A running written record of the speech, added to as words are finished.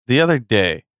the other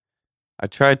day, I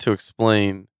tried to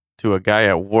explain to a guy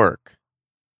at work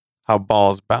how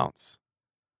balls bounce.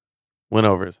 Went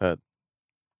over his head.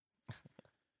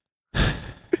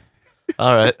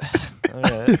 All right.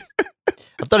 I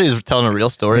thought he was telling a real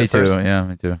story Me at too. first. Yeah,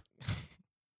 me too.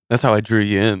 That's how I drew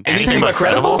you in. Anything but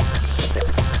credible?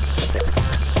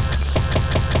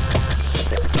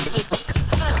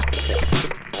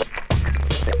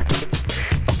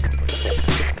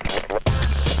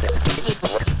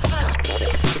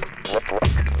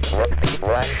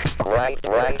 Right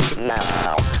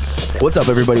now. What's up,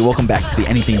 everybody? Welcome back to the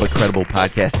Anything But Credible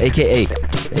podcast, a.k.a.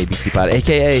 the ABC Pod,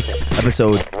 a.k.a.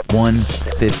 episode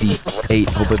 158.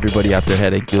 Hope everybody out there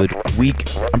had a good week.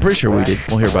 I'm pretty sure we did.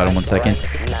 We'll hear about it in 1 second.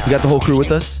 We got the whole crew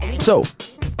with us. So,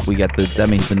 we got that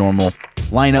means the normal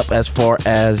lineup as far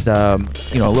as, a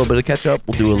little bit of catch up.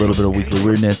 We'll do a little bit of weekly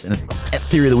weirdness and a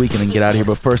theory of the week and then get out of here.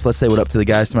 But first, let's say what up to the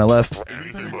guys to my left.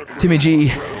 Timmy G,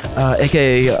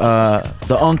 a.k.a.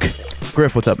 The Unk.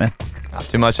 Griff, what's up, man? Not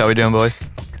too much. How we doing, boys?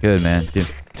 Good, man. Dude.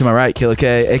 To my right, Killer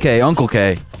K, a.k.a. Uncle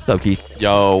K. What's up, Keith?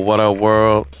 Yo, what up,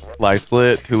 world? Life's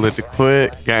lit, too lit to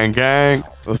quit. Gang, gang.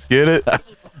 Let's get it.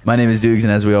 My name is Dukes,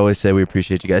 and as we always say, we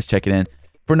appreciate you guys checking in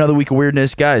for another week of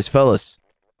weirdness. Guys, fellas,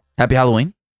 happy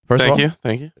Halloween. First of all,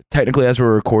 Thank you. technically, as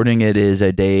we're recording, it is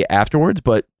a day afterwards,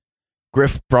 but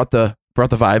Griff brought the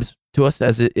vibes to us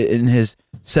as in his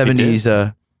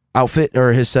 70s outfit,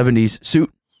 or his 70s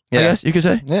suit, I guess you could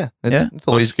say. Yeah. Yeah? It's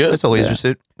a leisure, good. It's a leisure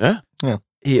Yeah. suit.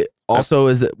 He also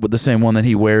is the same one that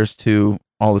he wears to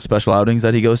all the special outings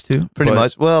that he goes to. Pretty but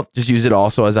much. Well, Just use it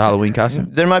also as a Halloween costume.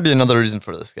 there might be another reason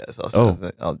for this, guys. Also,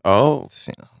 Oh, Oh,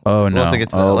 we'll no. have to get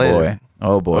to that Oh, later. boy.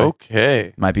 Oh, boy.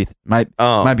 okay. Might be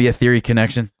a theory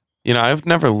connection. I've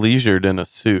never leisured in a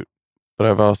suit, but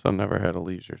I've also never had a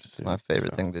leisure suit. It's my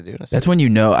favorite thing to do. In a That's suit. when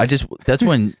that's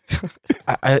when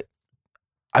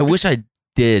I wish I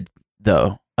did,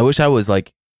 though. I wish I was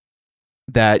like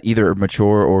that, either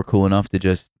mature or cool enough to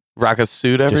just Rock a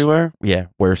suit everywhere?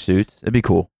 wear suits. It'd be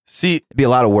cool. See, It'd be a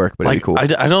lot of work, but it'd be cool. I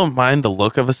don't mind the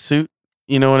look of a suit.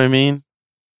 You know what I mean?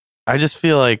 I just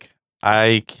feel like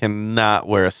I cannot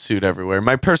wear a suit everywhere.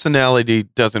 My personality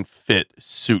doesn't fit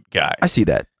suit guy. I see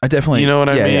that. I definitely. You know what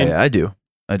I mean? Yeah, I do.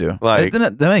 Like-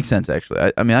 that makes sense,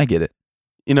 actually. I mean, I get it.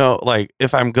 Like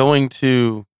if I'm going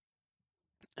to,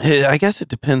 I guess it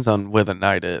depends on where the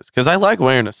night is. Because I like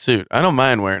wearing a suit. I don't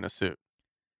mind wearing a suit.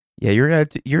 Yeah,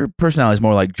 your personality is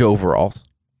more like Joe Overalls.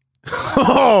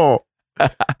 Oh, Yeah,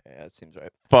 that seems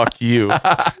right. fuck you.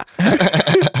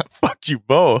 Fuck you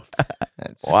both.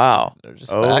 It's, Wow. They're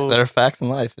just Oh. they're facts in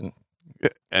life, and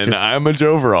And Just- I'm a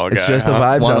Joe Overall guy. It's just the huh?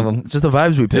 vibes. one of them. It's just the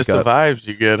vibes we pick Just up. the vibes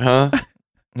you get, huh?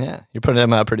 yeah, you're putting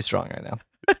them out pretty strong right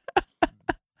now.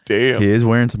 Damn. He is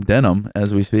wearing some denim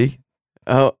as we speak.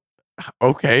 Oh,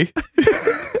 okay.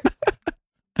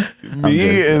 Me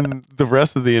good. and the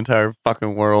rest of the entire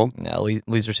fucking world. Yeah,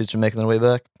 leisure suits are making their way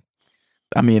back.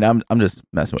 I mean, I'm just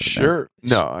messing with it. man. Sure.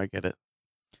 No, I get it.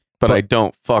 But But- I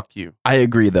don't. Fuck you. I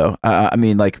agree, though. I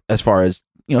mean, like, as far as,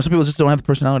 some people just don't have the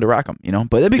personality to rock them,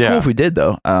 But it'd be cool Yeah. if we did,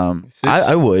 though.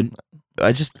 I would.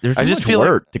 There's too I just much feel like-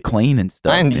 work to clean and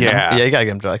stuff. And, Yeah. yeah, you gotta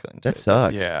get them dry cleaned. That too.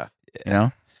 sucks. Yeah.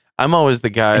 I'm always the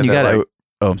guy And you that gotta. like,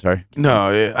 Oh, I'm sorry.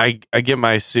 no, I get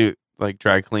my suit like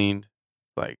dry cleaned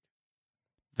like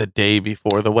the day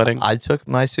before the wedding. I took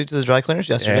my suit to the dry cleaners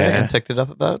yesterday Yeah. and picked it up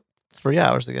about 3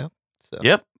 hours ago. So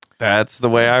Yep. That's the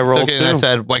way I roll took it and I too.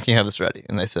 said, "When can you have this ready?"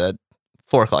 And they said,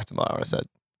 4:00 tomorrow. And I said,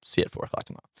 "See you at 4:00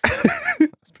 tomorrow."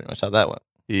 That's pretty much how that went.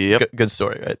 Yep. Good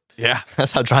story, right? Yeah.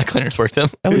 That's how dry cleaners work, Tim.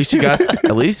 At least you got.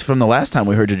 At least from the last time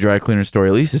we heard your dry cleaner story,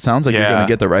 at least it sounds like you're Yeah. gonna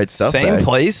get the right stuff. Same back.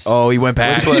 place. Oh, he went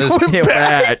back. Which was- He went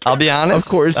back. I'll be honest.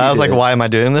 Of course I you was like, did. "Why am I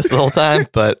doing this the whole time?"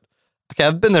 But okay,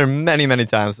 I've been there many, many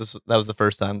times. That was the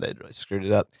first time they'd really screwed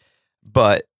it up.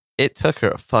 But it took her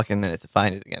a fucking minute to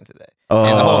find it again today. Oh,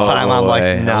 And the whole time I'm like,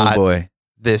 boy. not- Oh boy.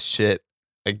 This shit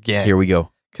again. Here we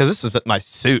go. Because this was my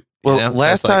suit. Well, So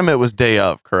last it's like- time it was day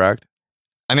of, correct?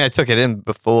 I mean, I took it in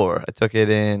before. I took it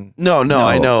in. No,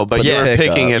 I know, but but you the were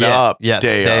pickup. picking it Yeah, up yes,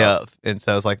 day of. And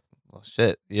so I was like, well,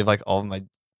 shit. You have like all of my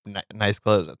nice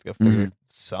clothes. I have to go figure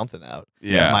something out.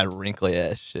 Yeah. My wrinkly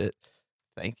ass shit.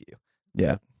 Thank you.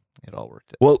 Yeah. It all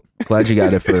worked out. Well, glad you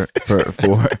got it for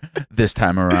this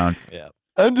time around. Yeah.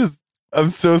 I'm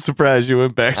so surprised you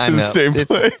went back I to the know. same It's-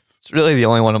 place. It's really the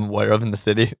only one I'm aware of in the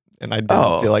city. And I didn't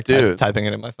Oh, feel like dude. typing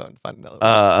it in my phone to find another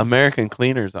one. American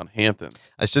Cleaners on Hampton.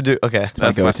 I should do. Okay.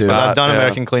 That's go my to. spot. I've done yeah.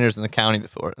 American Cleaners in the county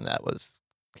before, and that was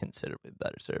considerably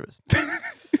better service.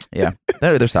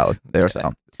 They're solid. They're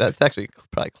solid. That's actually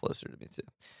probably closer to me, too.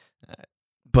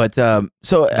 But so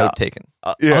Note taken.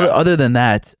 Yeah. other than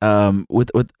that, I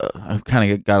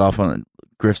kind of got off on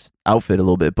Griff's outfit a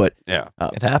little bit, but Yeah.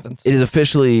 It happens. it is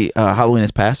officially Halloween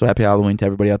has passed. So happy Halloween to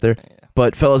everybody out there. Yeah.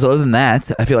 But fellas, other than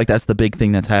that, I feel like that's the big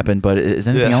thing that's happened. But is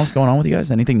anything Yeah. else going on with you guys?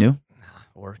 Anything new?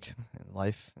 Work and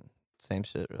life, same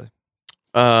shit, really.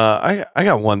 I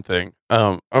got one thing.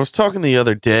 I was talking the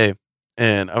other day,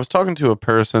 and I was talking to a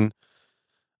person,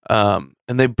 and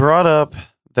they brought up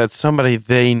that somebody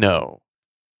they know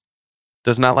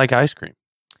does not like ice cream,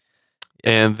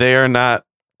 and they are not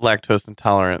lactose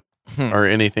intolerant or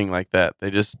anything like that.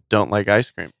 They just don't like ice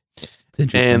cream. It's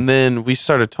interesting. And then we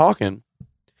started talking,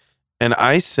 and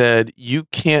I said, "You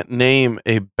can't name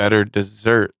a better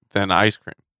dessert than ice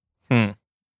cream.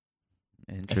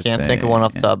 I can't think of one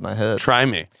off the top of my head. Try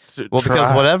me." Well, because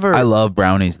Try. whatever. I love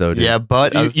brownies though, dude. Yeah,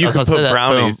 but I was You can about to say put that,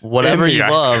 brownies boom, whatever in the you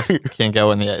ice love cream. can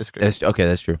go in the ice cream, That's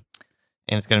true.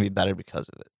 and it's gonna be better because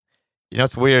of it. You know,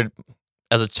 it's weird.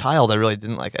 As a child, I really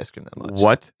didn't like ice cream that much.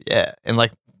 What? Yeah, and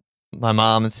like my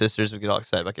mom and sisters would get all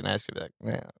excited about getting ice cream. Like,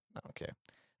 nah, I don't care.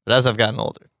 But as I've gotten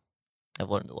older, I've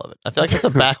learned to love it. I feel like it's a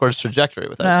backwards trajectory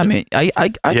with ice Nah, I cream. mean,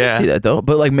 I Yeah. can see that though.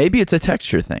 But like maybe it's a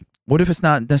texture thing. What if it's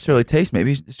not necessarily taste?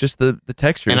 Maybe it's just the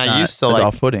texture. And is I not used to as like-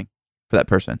 off-putting for that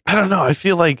person. I don't know. I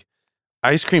feel like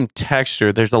ice cream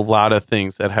texture, there's a lot of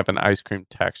things that have an ice cream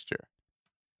texture.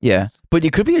 Yeah, but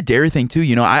it could be a dairy thing too.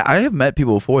 You know, I have met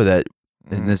people before that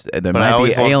in this there But I might be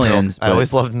always loved aliens. milk. I but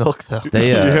always loved milk, though.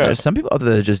 they Yeah. there's some people out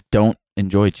there that just don't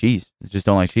enjoy cheese. They just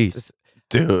don't like cheese.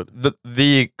 Dude.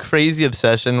 The crazy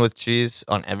obsession with cheese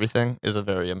on everything is a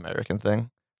very American thing.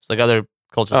 It's like other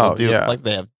cultures will do yeah. like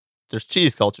there's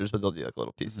cheese cultures, but they'll do like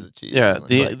little pieces of cheese. Yeah, and it's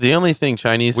the like, the only thing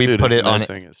Chinese we food put is it on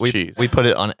missing is we, cheese. we put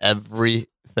it on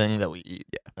everything that we eat.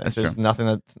 Yeah, And that's there's true. nothing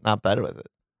that's not better with it.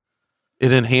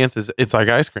 It enhances. It's like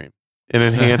ice cream. It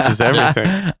enhances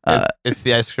everything. It's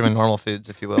the ice cream and normal foods,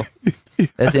 if you will.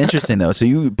 That's interesting though. So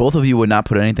you both of you would not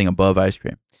put anything above ice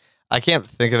cream. I can't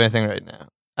think of anything right now.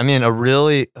 I mean,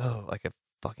 like a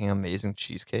fucking amazing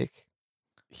cheesecake.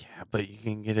 Yeah, but you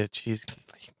can get a cheesecake.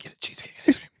 You can get a cheesecake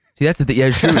ice cream. See, that's the thing. Yeah,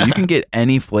 it's true. You can get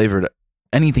anything flavored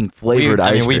ice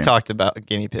cream. We talked about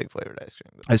guinea pig flavored ice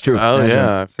cream. but- That's true. Oh That's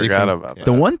yeah, I So you forgot can- about yeah.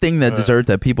 that. The one thing that dessert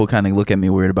that people kind of look at me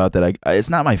weird about that it's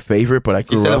not my favorite, but I If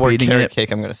you grew say the up word eating carrot it.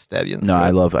 cake, I'm gonna stab you in the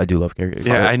No, throat. I do love carrot cake.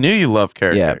 Yeah, I knew you love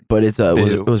carrot yeah, cake. but it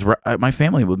Boo. was my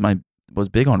family was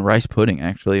big on rice pudding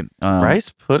actually. Rice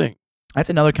pudding. That's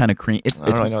another kind of cream. I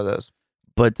don't really know those.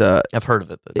 But I've heard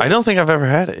of it, but I don't think I've ever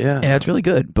had it. Yeah. yeah, it's really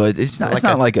good. But it's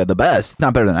not Like the best. It's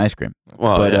not better than ice cream.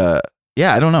 Well, But yeah.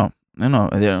 yeah, I don't know.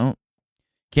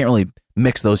 Can't really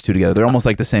mix those two together. They're almost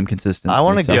like the same consistency. I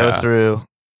want to so- go Yeah. through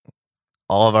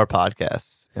all of our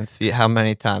podcasts and see how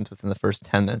many times within the first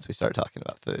 10 minutes we start talking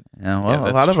about food. Yeah, well, Yeah, a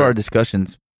that's lot of true. our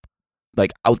discussions,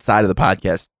 like outside of the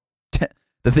podcast,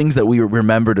 the things that we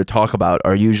remember to talk about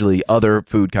are usually other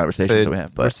food conversations Food. that we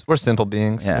have. We're, But we're simple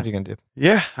beings. Yeah. What are you gonna do?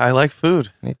 yeah, I like food.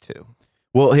 Me too.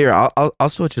 well, here I'll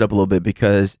switch it up a little bit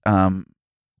because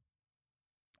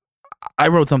I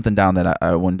wrote something down that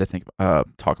I wanted to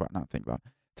talk about.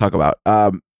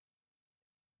 Do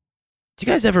you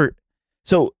guys ever?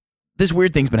 So this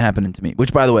weird thing's been happening to me.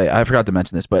 Which, by the way, I forgot to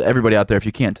mention this, but everybody out there, if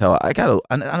you can't tell, I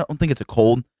don't think it's a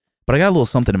cold, but I got a little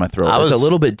something in my throat. I It's a was-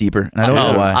 little bit deeper, and I don't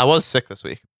know why. I was sick this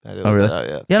week. I did Oh, really?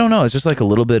 yeah. Yeah, I don't know. It's just like a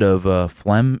little bit of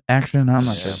phlegm action. I'm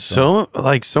not sure.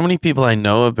 So many people I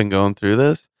know have been going through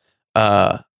this.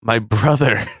 My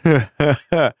brother,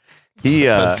 he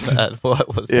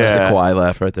What was that? Yeah. the Kawhi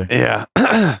laugh right there.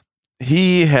 yeah,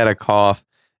 he had a cough,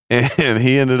 and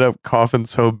he ended up coughing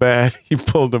so bad he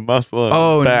pulled a muscle in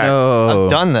Oh his back. no,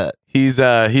 I've done that.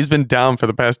 He's been down for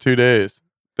the past 2 days.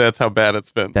 That's how bad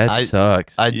it's been. that I-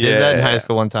 sucks. I did that in high Yeah.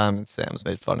 school one time, and Sam's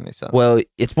made fun of me since. Well,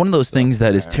 it's one of those things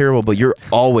that is terrible, but you're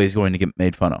always going to get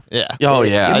made fun of. yeah. Oh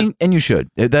yeah, and you should.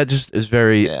 That just is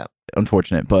very Yeah.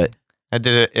 unfortunate, but I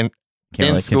did it in can't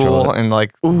in really control school it. and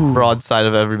like Ooh. broadside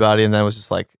of everybody, and then was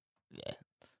just like, yeah,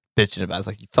 bitching about it. It's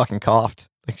like, you fucking coughed.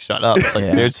 Like, shut up. It's like,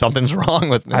 Yeah. dude, something's wrong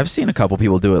with me. I've seen a couple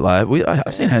people do it live.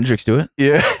 I've seen Hendrix do it.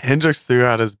 yeah. Hendrix threw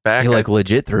out his back. He like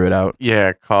legit threw it out.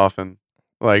 yeah, coughing.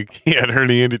 Like he had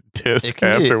herniated disc it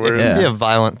can afterwards. be a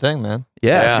violent thing, man.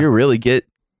 Yeah, Yeah. if you really get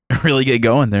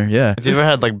going there, yeah. If you ever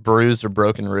had like bruised or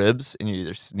broken ribs and you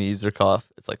either sneeze or cough,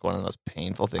 it's like one of the most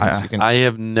painful things you can I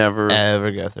have never.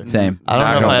 ever go through. Same. I don't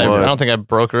Knock know if on wood. I don't think I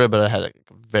broke a rib, but I had a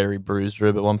very bruised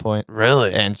rib at one point.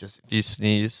 Really? And just if you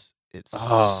sneeze, it's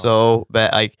Oh. so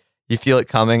bad. Like, you feel it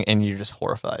coming and you're just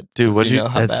horrified. Dude, 'Cause what'd you- know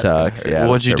how that bad it's gonna sucks, hurt. yeah.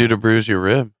 What'd that's you do to bruise your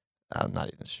rib? I'm not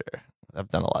even sure. I've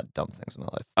done a lot of dumb things in my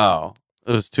life. Oh,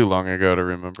 it was too long ago to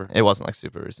remember. It wasn't like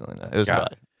super recently. No. It was God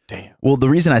probably Damn. Well, the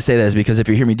reason I say that is because if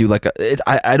you hear me do like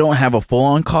I don't have a full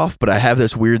on cough, but I have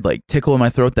this weird like tickle in my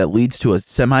throat that leads to a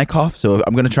semi cough. So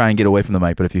I'm gonna try and get away from the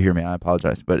mic. But if you hear me, I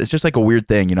apologize. But it's just like a weird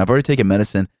thing. You know, I've already taken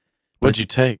medicine. What'd you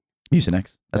take?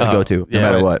 Mucinex. That's a Oh, go-to, yeah, no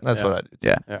matter right. what. That's what I do. too.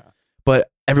 Yeah. Yeah. But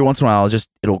every once in a while,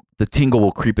 the tingle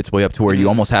will creep its way up to where you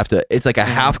almost have to. It's like a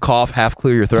half cough, half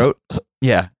clear your throat.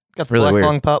 Yeah, Got the Really black weird.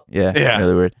 lung pup. yeah, Yeah.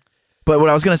 really weird. But what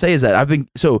I was gonna say is that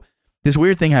this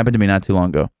weird thing happened to me not too long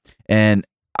ago, and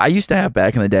I used to have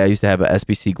back in the day. I used to have a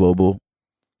SBC Global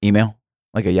email,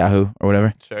 like a Yahoo or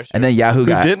whatever, Sure. and then Yahoo Who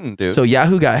got didn't, dude? so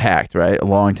Yahoo got hacked right a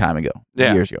long time ago,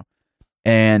 Yeah. years ago,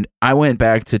 and I went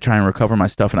back to try and recover my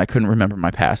stuff, and I couldn't remember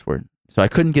my password. So I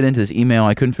couldn't get into this email.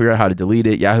 I couldn't figure out how to delete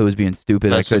it. Yahoo was being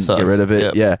stupid. That I couldn't just get rid sucks. of it.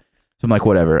 Yep. Yeah. So I'm like,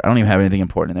 whatever. I don't even have anything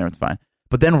important in there. It's fine.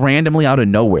 But then randomly out of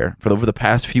nowhere, for over the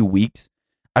past few weeks,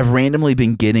 I've randomly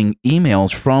been getting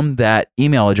emails from that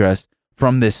email address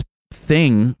from this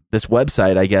thing, this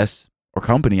website, I guess, or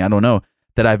company, I don't know,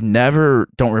 that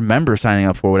don't remember signing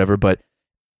up for, whatever. But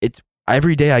it's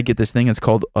every day I get this thing. It's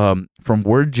called from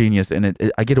Word Genius, and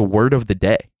I get a word of the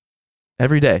day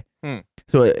every day.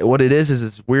 So what it is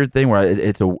this weird thing where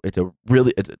it's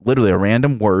literally a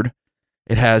random word.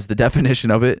 It has the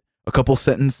definition of it, a couple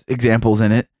sentence examples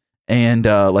in it, and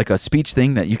like a speech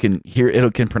thing that you can hear.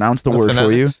 It can pronounce the word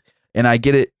for you, and I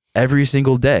get it every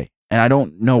single day, and I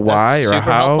don't know why That's or super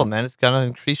how. helpful, man. It's gonna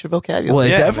increase your vocabulary. Well, it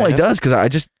Yeah, definitely man. does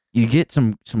because you get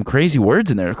some crazy words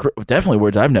in there. Definitely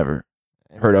words I've never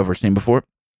heard of or seen before.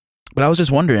 But I was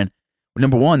just wondering.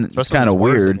 Number one, it's Especially kind of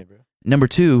with those words in weird. it, bro. Number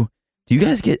two, do you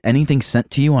guys get anything sent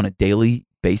to you on a daily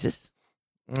basis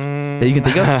that you can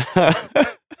think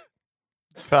of?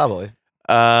 Probably.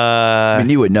 I mean,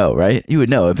 you would know, right? You would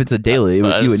know if it's a daily.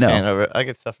 But I You would just know. scan over it. I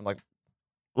get stuff from like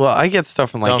Well, I get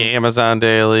stuff from like Don't- Amazon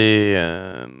Daily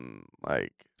and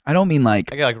like I don't mean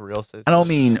like I get like real estate. I don't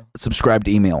mean subscribe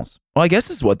to emails. Well, I guess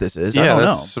this is what this is. I yeah, don't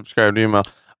that's know. subscribe to email.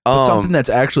 But something that's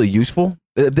actually useful.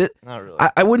 Not really.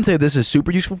 I wouldn't say this is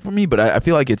super useful for me, but I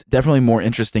feel like it's definitely more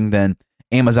interesting than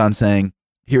Amazon saying,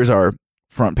 "Here's our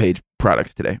front page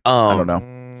products today." I don't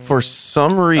know. For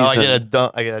some reason,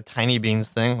 I get a Tiny Beans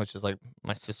thing, which is like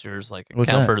my sister's like What's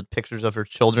account that? for pictures of her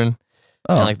children.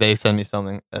 Oh, And like they send me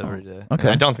something every day. And okay.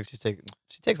 I don't think she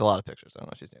takes a lot of pictures. I don't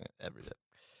know if she's doing it every day.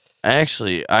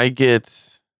 actually, I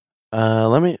get.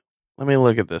 Let me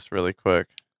look at this really quick.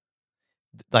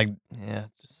 Like, yeah,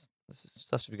 just this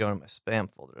stuff should be going in my spam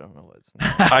folder. I don't know what it's.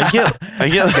 I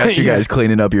get got you guys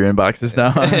cleaning up your inboxes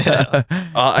now.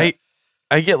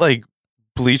 I get like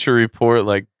Bleacher Report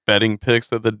like betting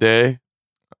picks of the day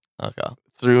Okay.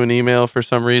 through an email for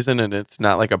some reason, and it's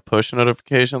not like a push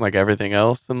notification like everything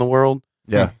else in the world.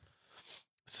 Yeah.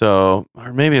 So,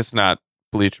 or maybe it's not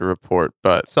Bleacher Report,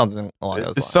 but Something along those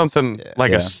lines. it's something Yeah.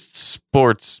 like Yeah. a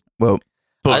sports Well,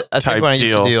 book I type think when I used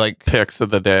deal. to do like Picks of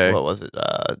the day. what was it,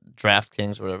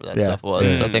 DraftKings or whatever that Yeah. stuff was.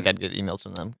 Yeah. I think I'd get emails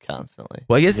from them constantly.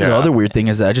 I guess the Yeah. other weird thing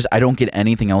is that I don't get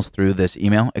anything else through this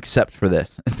email except for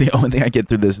this. It's the only thing I get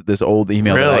through this old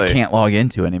email that I Really? can't log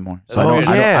into anymore. So Oh,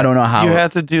 I don't know how. You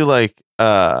have to do like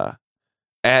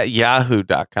at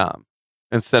yahoo.com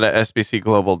instead of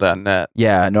sbcglobal.net.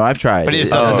 Yeah, no, I've tried. But he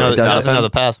just It- doesn't it know, doesn't- doesn't know the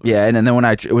password. Yeah, and then when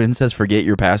it says forget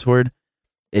your password,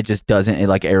 it just doesn't. It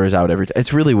like errors out every time.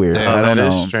 It's really weird. Yeah, I don't that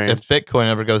is know. strange. If Bitcoin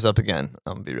ever goes up again,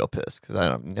 I'm gonna be real pissed because I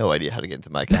have no idea how to get into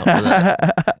my account for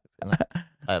that.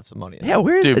 I have some money. In Yeah,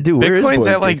 where is Dude, where is Bitcoin's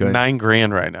Boy at like Bitcoin?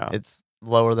 $9,000 right now. It's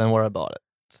lower than where I bought it.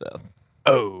 So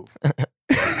Oh.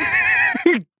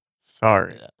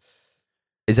 Sorry. yeah.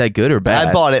 Is that good or bad?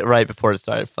 I bought it right before it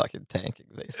started fucking tanking.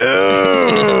 Basically.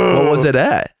 What was it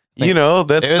at? You know,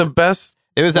 that's It was- the best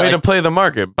It was way at to like, play the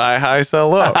market. Buy high, sell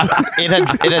low.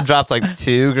 it had dropped like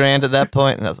 $2,000 at that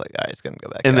point, and I was like, all right, it's gonna go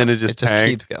back. And then up. it just keeps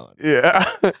tanked. going. yeah.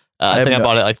 I have think I no-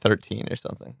 bought it like 13 or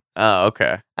something. Oh,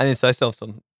 okay. I mean, so I still have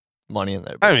some money in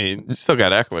there. I But mean, you still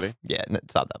got equity. yeah,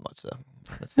 it's not that much though.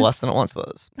 It's less than it once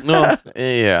was. No,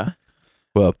 yeah.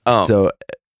 Well, Um, so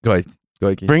go ahead.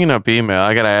 Keith. bringing up email,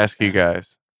 I gotta ask you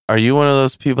guys: are you one of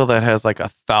those people that has like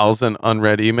 1,000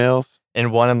 unread emails? In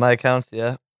one of my accounts,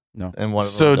 yeah. No. And one of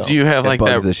So them do you have It like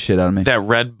bugs that the shit out of me. that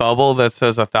red bubble that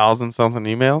says 1,000 something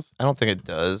emails? I don't think it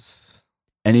does.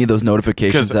 Any of those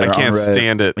notifications Because that I are can't unread,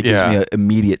 stand it. it gives me Yeah.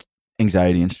 immediate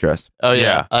anxiety and stress. Oh yeah,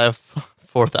 Yeah. I have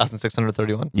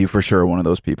 4,631. You for sure are one of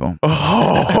those people.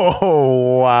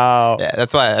 Oh wow. Yeah,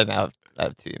 that's why I now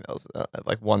have two emails. I have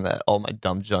like one that all my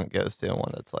dumb junk goes to, and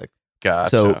one that's like Gotcha.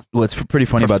 So what's pretty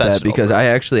funny about that, Professional, because bro. I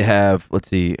actually have, let's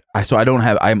see, I don't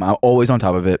have, I'm always on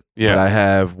top of it. Yeah. But I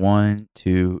have 1,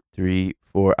 2, 3,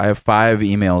 4. I have 5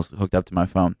 emails hooked up to my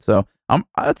phone. So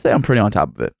I'd say I'm pretty on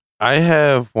top of it. I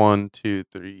have 1, 2,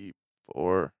 3,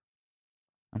 4,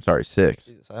 I'm sorry, 6.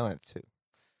 Jesus, I only have 2.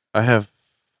 I have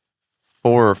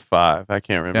 4 or 5. I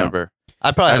can't remember.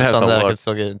 I probably I'd have have some to that I look. could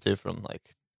still get into from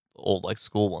like old like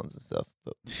school ones and stuff.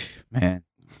 But Man.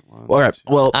 One, All right. two-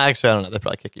 Well, actually, I don't know. They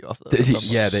probably kick you off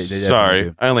those. Yeah, they definitely Sorry,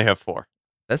 do. I only have 4.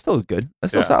 that's still good.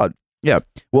 That's still Yeah. solid. Yeah.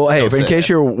 Well, hey, Don't in say case that.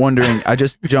 you're wondering, I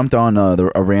just jumped on a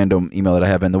random email that I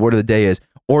have, and the word of the day is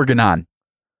organon,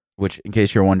 which, in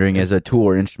case you're wondering, is a tool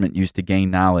or instrument used to gain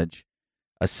knowledge,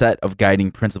 a set of guiding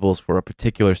principles for a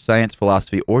particular science,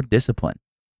 philosophy, or discipline.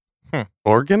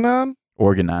 Organon?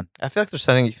 Organon. I feel like they're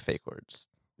sending you fake words,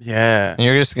 Yeah. and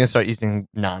you're just gonna start using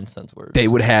nonsense words. They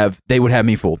would have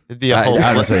me fooled. It'd be a whole.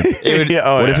 honestly. it would. Yeah,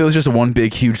 oh, What yeah. if it was just one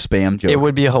big, huge spam joke? It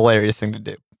would be a hilarious thing to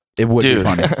do. It would be Dude.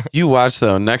 funny. You watch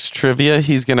though. Next trivia,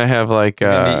 he's gonna have like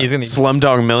he's gonna be-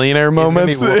 Slumdog Millionaire gonna be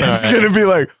moments. whooping It's our gonna be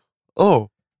like, oh,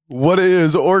 what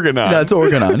is organon? That's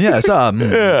organon. Yes,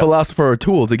 Yeah. philosopher or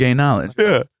tool to gain knowledge.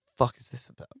 yeah, Fuck is this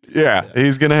about? yeah.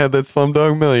 He's gonna have that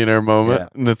Slumdog Millionaire moment, Yeah.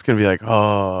 and it's gonna be like,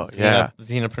 oh, yeah.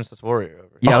 Xena Princess Warrior.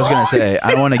 Over Yeah, I was gonna say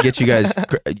I don't want to get you guys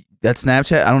that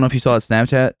Snapchat. I don't know if you saw that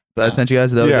Snapchat, but I No. sent you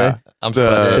guys the other Yeah. day. I'm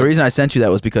The- sorry. The reason I sent you that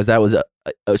was because that was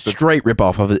a straight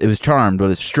ripoff of it. It was Charmed, but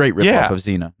a straight ripoff Yeah. of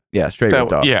Xena. Yeah, straight That-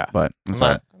 ripped off. yeah. but I that's all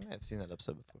right. might have seen that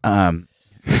episode before.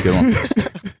 It's a good one.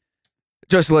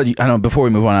 Just to let you, I know before we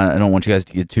move on, I don't want you guys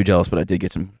to get too jealous, but I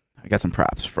got some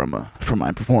props from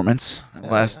my performance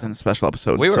last in the special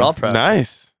episode. We were so- all proud.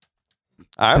 Nice.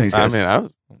 Thanks, I guys. mean, I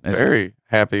was Thanks, very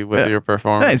happy with Yeah. your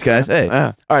performance. Thanks, guys. Hey.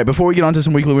 Yeah. All right, before we get on to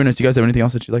some weekly weirdness, do you guys have anything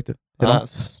else that you'd like to hit on?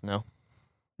 No.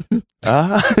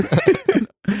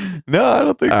 No, I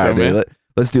don't think All so, right, man. babe,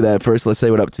 let's do that first. Let's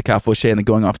say what up to Kyle Fauché and the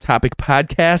Going Off Topic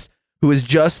podcast, who is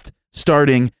just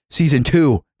starting season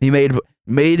 2. He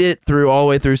made it through all the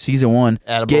way through season 1,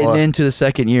 Attaboy. getting into the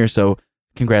second year. So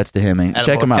congrats to him, and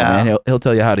check Attaboy, him out, Kyle. man. He'll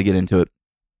tell you how to get into it.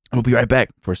 We'll be right back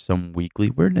for some weekly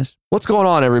weirdness. What's going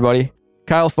on, everybody?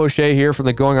 Kyle Fauché here from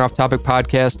the Going Off Topic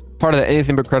podcast, part of the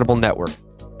Anything But Credible network.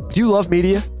 Do you love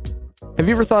media? Have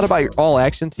you ever thought about your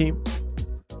all-action team?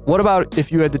 What about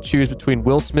if you had to choose between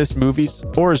Will Smith's movies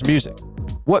or his music?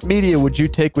 What media would you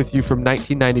take with you from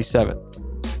 1997?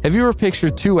 Have you ever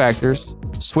pictured 2 actors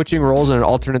switching roles in an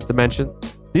alternate dimension?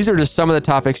 These are just some of the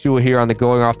topics you will hear on the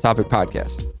Going Off Topic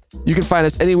podcast. You can find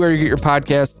us anywhere you get your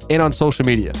podcasts and on social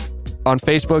media. On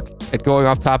Facebook at Going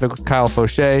Off Topic with Kyle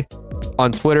Fauché,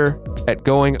 on Twitter at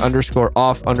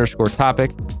going_off_topic,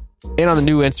 and on the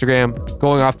new Instagram,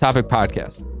 Going Off Topic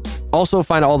Podcast. Also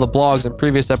find all the blogs and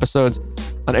previous episodes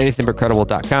on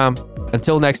anythingbutcredible.com.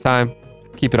 Until next time,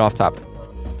 keep it off topic.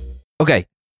 Okay,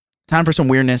 time for some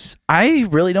weirdness. I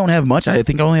really don't have much. I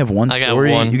think I only have one I got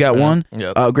story. one. You got Yeah. one?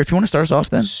 Yep. Griff, you want to start us off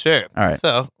then? Sure. All right.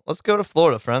 So let's go to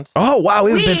Florida, friends. Oh, wow.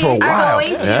 We haven't been for a while.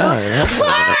 Yeah.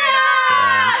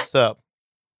 So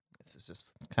this is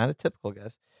just kind of typical,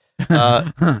 guys.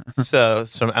 So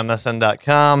it's from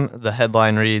MSN.com. The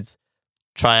headline reads,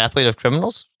 "Triathlete of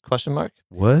criminals?" ?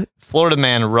 What? Florida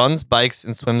man runs bikes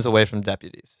and swims away from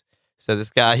deputies. So this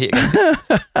guy,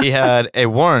 he had a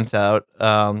warrant out.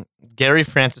 Gary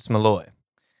Francis Malloy.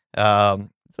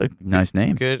 It's a nice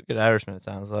name. Good Irishman, it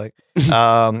sounds like.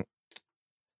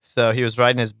 So he was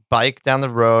riding his bike down the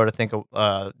road. I think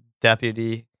a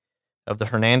deputy of the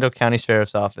Hernando County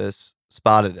Sheriff's Office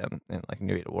spotted him and like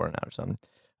knew he had a warrant out or something.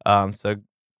 So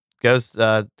goes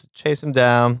to chase him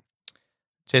down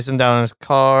in his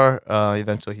car.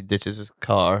 Eventually he ditches his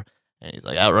car and he's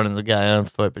like outrunning the guy on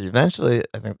foot. But eventually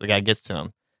I think the guy gets to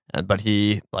him, but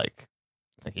he I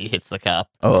think he hits the cop.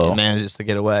 Uh-oh. And manages to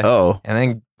get away. Oh, And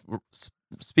then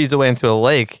speeds away into a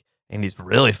lake, and he's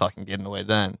really fucking getting away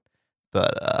then.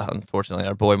 But unfortunately,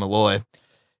 our boy Malloy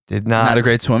did not a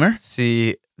great swimmer.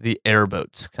 see the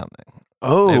airboats coming.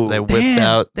 Oh, They whipped damn.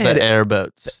 out They the had-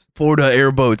 airboats. Florida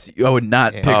airboats. I would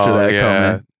not Yeah. picture that yeah.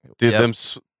 coming. Dude, Yep. them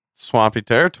swampy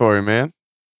territory, man.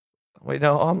 Wait,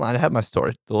 no, online. I have my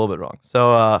story a little bit wrong.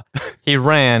 So he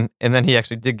ran, and then he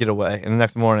actually did get away. And the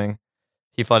next morning,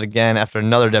 he fought again after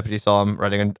another deputy saw him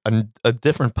riding a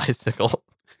different bicycle.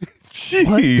 Jeez.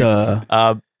 What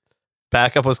the?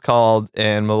 Backup was called,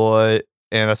 and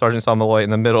a sergeant saw Malloy in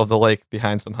the middle of the lake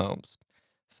behind some homes.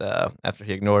 So after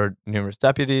he ignored numerous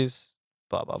deputies,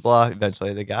 blah, blah, blah,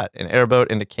 eventually they got an airboat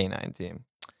and a canine team.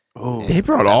 Oh, They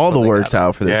brought That's all what the they works got.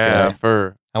 out for this yeah, guy.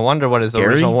 for I wonder what his Gary?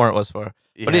 original warrant was for.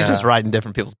 But he's just riding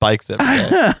different people's bikes every day.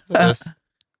 So this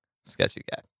sketchy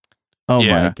guy. Oh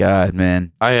Yeah. my god,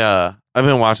 man. I've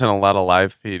been watching a lot of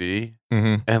live PD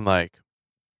Mm-hmm. and like,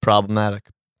 Problematic.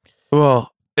 well,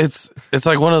 it's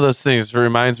like one of those things. It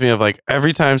reminds me of like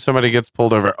every time somebody gets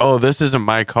pulled over. Oh, this isn't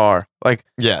my car. Like,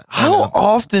 Yeah. I how know.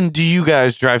 often do you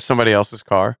guys drive somebody else's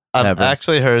car? I've Never.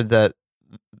 actually heard that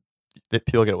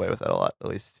people get away with that a lot, at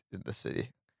least in the city.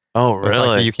 Oh, With, like,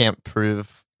 really? you can't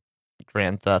prove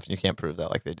grand theft. You can't prove that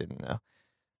like they didn't know.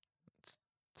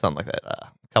 Something like that.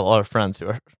 A couple other friends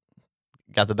who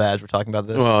got the badge were talking about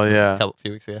this. Well, yeah. A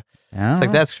few weeks ago. Yeah. It's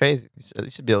like that's crazy. You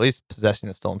should be at least possession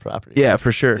of stolen property. Yeah,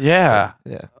 for sure. Yeah.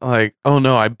 Yeah. Like, oh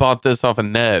no, I bought this off of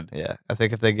Ned. Yeah. I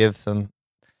think if they give some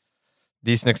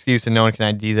decent excuse and no one can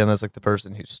ID them as like the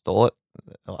person who stole it,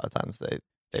 a lot of times they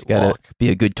Just gotta walk. be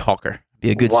a good talker.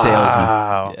 Be a good salesman.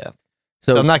 Wow. Yeah.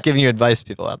 So, So I'm not giving you advice,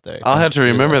 people out there. I'll have to Don't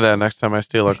do remember that next time I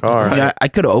steal a car. I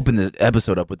could have opened the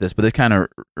episode up with this, but it kind of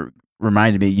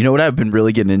reminded me. You know what I've been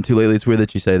really getting into lately? It's weird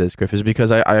that you say this, Griff, is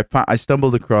because I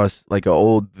stumbled across like an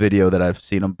old video that I've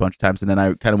seen a bunch of times, and then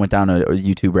I kind of went down a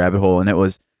YouTube rabbit hole, and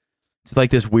it's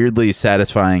like this weirdly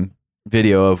satisfying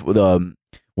video of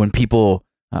when people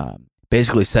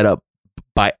basically set up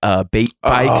bait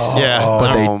bikes,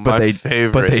 Yeah.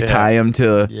 but they tie them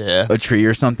to Yeah. a tree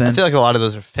or something. I feel like a lot of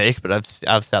those are fake, but I've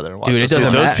sat there and watched. Dude, it those doesn't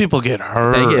videos. Those matter. people get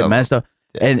hurt. They get messed up.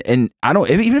 Yeah. And I don't,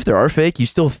 even if they are fake, you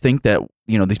still think that,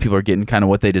 these people are getting kind of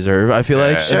what they deserve, I feel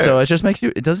like. Yeah. And so it just makes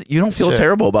you, you don't feel Sure.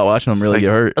 terrible about watching them It's really like- get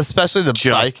hurt. Especially the bike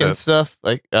and Justice. stuff.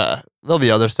 Like, there'll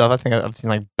be other stuff. I think I've seen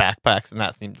like backpacks, and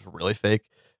that seems really fake.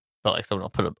 But like, someone will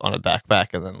put it on a backpack,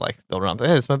 and then like they'll run up,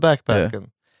 hey, it's my backpack,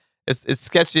 and it's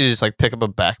sketchy to just like pick up a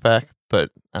backpack. But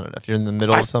I don't know if you're in the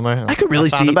middle of somewhere. I could really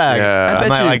found see- a bag. Yeah. I I bet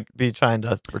might you- like be trying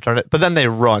to return it, but then they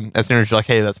run as soon as you're like,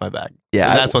 hey, that's my bag. Yeah,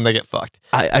 and I- that's when they get fucked.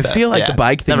 I So, feel like yeah. the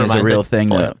bike thing Never is a mind, real they thing,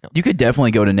 fall though. out. You could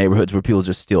definitely go to neighborhoods where people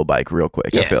just steal bike real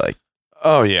quick, I Yeah. feel like.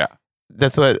 Oh yeah.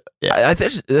 That's what. Yeah,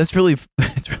 That's really,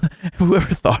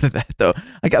 whoever thought of that, though.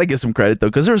 I got to give some credit, though,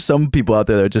 because there are some people out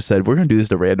there that just said, we're going to do this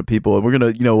to random people, and we're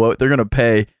going to, you know what, they're going to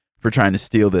pay for trying to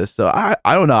steal this. So I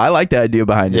don't know. I like the idea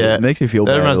behind it. Yeah. It makes me feel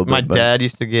That bad a reminds- little my bit. but- dad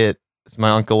used to get.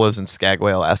 My uncle lives in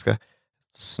Skagway, Alaska,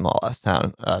 small ass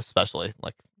town, especially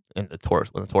like in the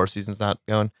tourist when the tourist season's not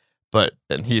going.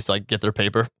 And he used to like get their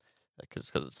paper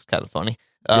because it's kind of funny.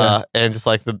 Yeah. And just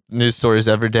like the news stories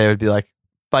every day would be like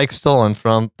bike stolen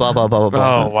from blah blah blah blah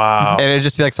blah. Oh wow. And it'd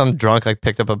just be like some drunk like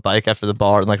picked up a bike after the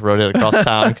bar and like rode it across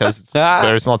town because it's a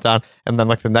very small town. And then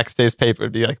like the next day's paper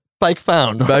would be like bike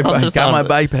found. Got on the my sound.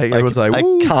 bike pack. Everyone's like,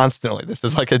 woo. Constantly. This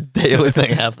is like a daily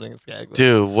thing happening in Skagway.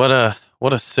 Dude, what a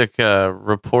sick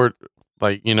report.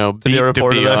 Like, To be a beat to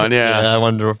reporter be there? on. Yeah. I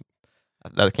wonder.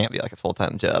 That can't be like a full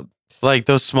time job. Like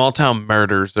those small town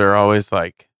murders, they're always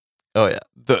like Oh yeah,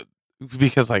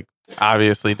 because like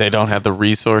obviously they don't have the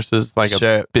resources like a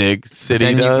sure. big city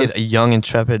Then you does. get a young,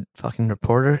 intrepid fucking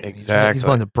reporter. and Exactly. He's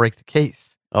willing to break the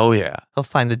case. Oh yeah. He'll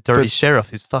find the dirty But- sheriff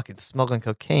who's fucking smuggling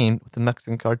cocaine with the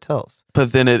Mexican cartels.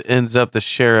 But then it ends up the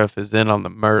sheriff is in on the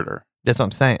murder. That's what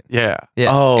I'm saying. Yeah. Yeah.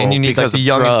 Oh, And you need, like, because the of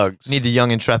young- drugs. You need the young,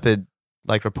 intrepid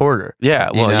like reporter yeah.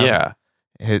 you Well, know?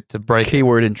 yeah. to break. it.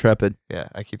 Keyword intrepid. Yeah,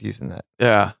 I keep using that.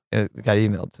 Yeah. It got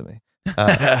emailed to me.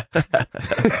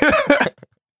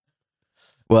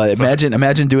 Well,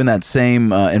 imagine doing that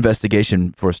same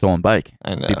investigation for a stolen bike.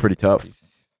 I know. It'd be pretty tough.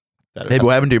 He's better Hey, help.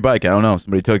 what happened to your bike? I don't know.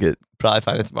 Somebody took it. Probably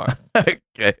find it tomorrow.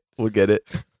 Okay, we'll get it.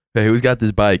 Hey, who's got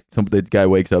this bike? The guy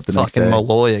wakes up the next Fucking day.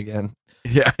 Malloy again.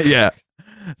 Yeah, yeah.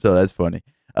 So that's funny.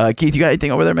 Keith, you got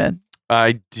anything over there, man?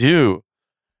 I do.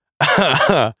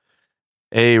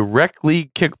 A rec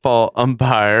league kickball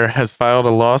umpire has filed a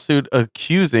lawsuit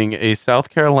accusing a South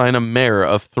Carolina mayor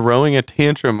of throwing a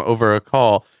tantrum over a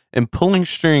call and pulling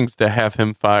strings to have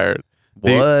him fired.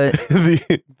 What?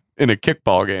 In a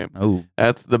kickball game. Oh,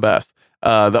 That's the best.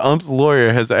 The ump's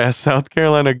lawyer has asked South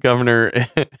Carolina governor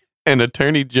and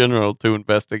attorney general to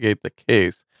investigate the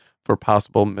case for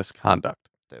possible misconduct.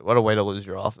 Dude, what a way to lose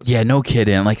your office. yeah, no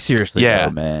kidding. Like seriously, Yeah.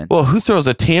 though, man. Well, who throws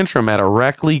a tantrum at a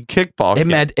rec league kickball game?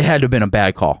 It had to have been a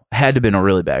bad call. Had to have been a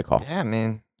really bad call. Yeah, I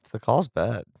mean, the call's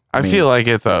bad. I mean- feel like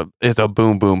it's a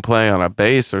boom boom play on a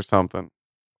base or something.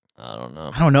 I don't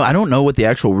know. I don't know. I don't know what the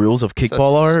actual rules of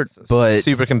kickball are, It's a but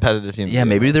super competitive team. yeah,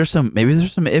 maybe there's some iffy, maybe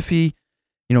there's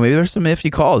some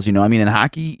iffy calls. I mean, in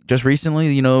hockey, just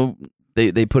recently,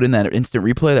 they put in that instant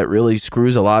replay that really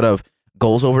screws a lot of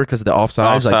goals over because of the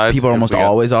offsides. Like Offsides, people are almost we got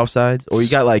always offsides, or you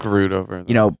got like, screwed over.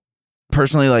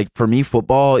 personally, like for me,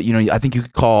 football, I think you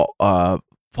could call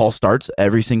false starts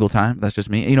every single time. That's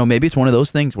just me. Maybe it's one of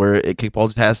those things where kickball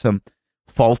just has some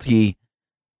faulty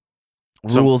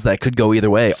rules that could go either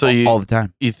way So all the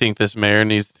time. You think this mayor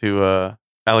needs to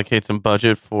allocate some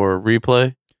budget for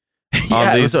replay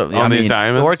Yeah, on these so, I these mean,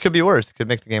 diamonds? Or it could be worse. It could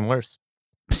make the game worse.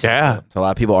 Yeah. So a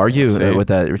lot of people argue Let's see. with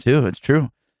that too. It's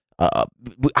true.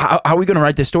 How are we going to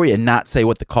write this story and not say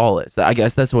what the call is? I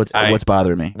guess that's what's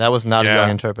bothering me. That was not Yeah. a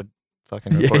young, intrepid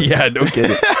fucking Yeah, reporter. yeah, no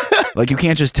kidding. Like you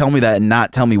can't just tell me that and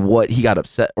not tell me what he got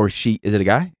upset or she. Is it a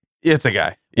guy? It's a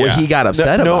guy. What Yeah. he got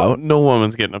upset about? No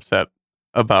woman's getting upset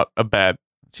about a bad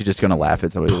She's just gonna laugh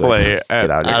at somebody. Play Like, at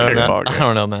get out of I here. don't know. kickball game. I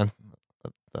don't know, man.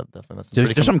 That definitely must be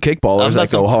There's some kickballers I've that met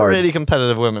some go hard. pretty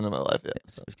competitive women in my life. Yeah.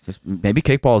 So, Maybe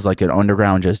kickball is like an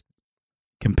underground, just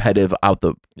competitive out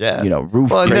the yeah.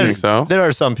 roof. Well, I crazy. think so. There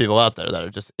are some people out there that are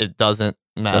just. It doesn't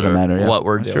matter, yeah. what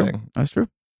we're That's doing. True. That's true.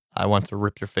 I want to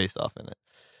rip your face off in it.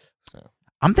 So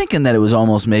I'm thinking that it was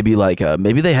almost maybe like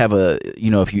maybe they have a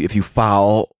if you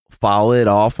foul it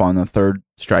off on the third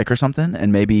strike or something,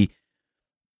 and maybe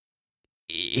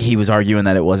he was arguing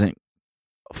that it wasn't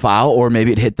foul, or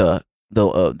maybe it hit the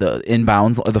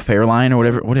inbounds, the fair line, or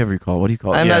whatever you call it. What do you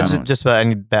call it? I Yeah, imagine don't know. just about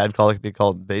any bad call could be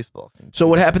called baseball. So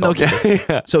what happened though?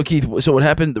 Yeah. So Keith, so what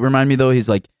happened? Remind me though. He's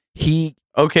like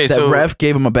Okay, that so ref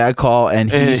gave him a bad call,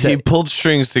 and he and said, he pulled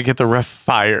strings to get the ref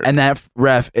fired. and that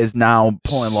ref is now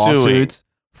pulling Suing. lawsuits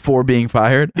for being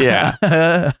fired. Yeah.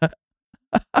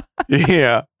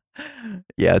 yeah.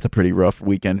 Yeah, it's a pretty rough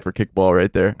weekend for kickball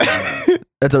right there.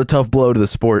 That's a tough blow to the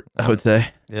sport, I would say.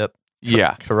 Yep.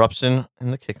 Yeah. Corruption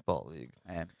in the kickball league.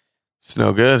 It's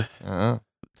no good.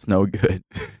 It's no good.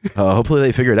 Hopefully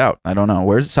they figure it out. I don't know.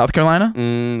 Where's it? South Carolina?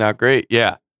 Not great.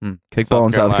 Yeah. Kickball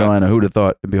in South Carolina. Who'd have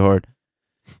thought it'd be hard?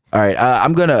 All right,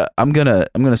 I'm gonna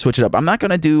switch it up. I'm not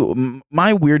gonna do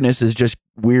my weirdness is just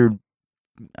weird.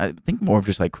 I think more of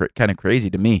just like kind of crazy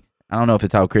to me. I don't know if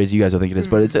it's how crazy you guys are thinking it is,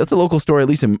 but it's a local story, at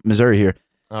least in Missouri here.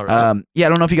 All right. Yeah, I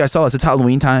don't know if you guys saw this. It's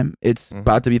Halloween time. It's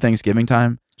about to be Thanksgiving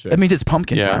time. Sure. That means it's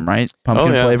pumpkin Yeah. time, right?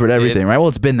 Pumpkin yeah. flavored everything, right? Well,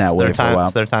 it's been that It's way their for a time. while.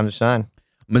 It's their time to shine.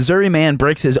 Missouri man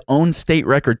breaks his own state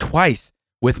record twice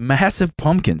with massive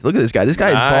pumpkins. Look at this guy. This guy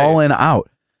is Nice. balling out.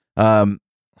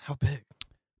 How big?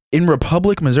 In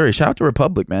Republic, Missouri. Shout out to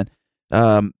Republic, man.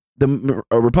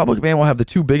 Republic man will have the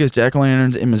two biggest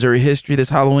jack-o'-lanterns in Missouri history this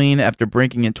Halloween after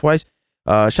breaking it twice.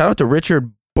 Shout out to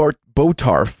Richard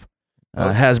Botarf.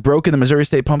 Has broken the Missouri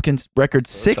State Pumpkins record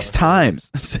 6 times.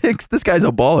 6. This guy's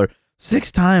a baller.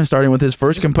 6 times, starting with his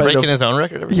first He's competitive. breaking his own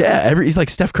record. Every time? Yeah, he's like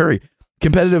Steph Curry.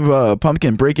 Competitive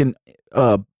pumpkin breaking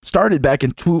started back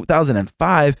in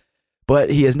 2005, but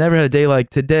he has never had a day like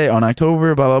today on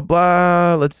October. Blah blah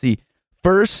blah. Let's see.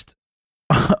 First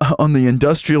on the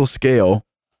industrial scale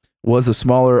was the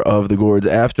smaller of the gourds.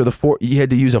 After he had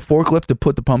to use a forklift to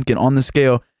put the pumpkin on the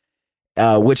scale,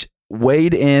 which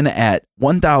weighed in at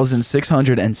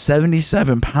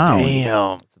 1,677 pounds,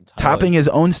 Damn. topping his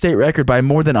own state record by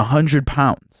more than 100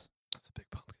 pounds. That's a big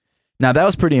pumpkin. Now that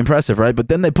was pretty impressive, right? But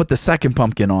then they put the second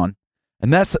pumpkin on,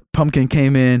 and that pumpkin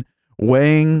came in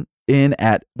weighing in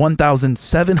at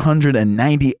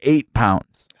 1,798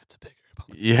 pounds. That's a bigger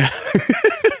pumpkin. Yeah.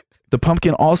 The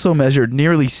pumpkin also measured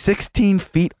nearly 16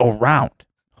 feet around.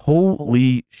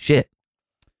 Holy shit.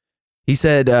 He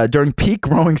said during peak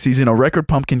growing season, a record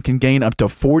pumpkin can gain up to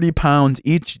 40 pounds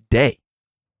each day.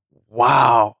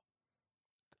 Wow.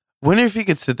 Wonder if you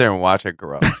could sit there and watch it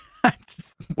grow.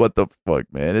 What the fuck,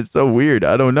 man? It's so weird.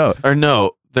 I don't know. Or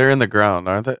no, they're in the ground,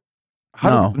 aren't they?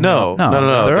 No. No.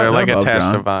 They're They're like above attached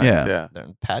to ground. vines. Yeah. Yeah. They're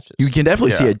in patches. You can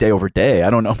definitely see Yeah. it day over day. I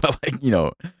don't know about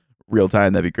real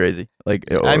time. That'd be crazy. Like,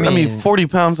 I I mean, mean, 40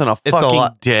 pounds in a it's a fucking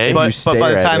lot. day. but, you but by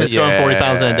stare the at time it. it's growing 40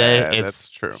 pounds in a day, Yeah, it's that's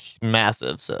true.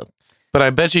 massive. So But I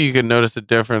bet you could notice a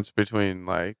difference between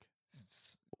like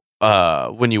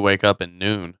when you wake up and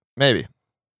noon. maybe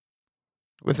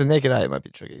with the naked eye, it might be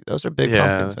tricky. Those are big yeah,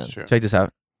 pumpkins, that's man. true. check this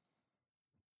out.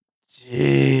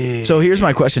 Jeez. So here's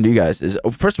my question to you guys: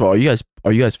 first of all, are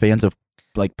you guys fans of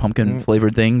like pumpkin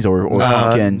flavored things or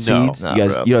pumpkin no. seeds? Nah,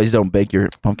 you guys don't bake your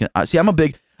pumpkin. See, I'm a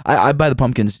big. I buy the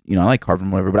pumpkins. I like carving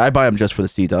them, whatever. But I buy them just for the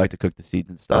seeds. I like to cook the seeds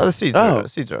and Oh, stuff. the seeds. Oh. The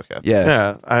seeds are okay.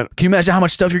 Yeah. yeah, Can you imagine how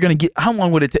much stuff you're gonna get? How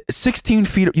long would it take? 16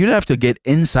 feet. You'd have to get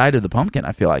inside of the pumpkin.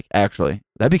 I feel like actually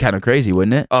that'd be kind of crazy,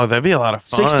 wouldn't it? oh, that'd be a lot of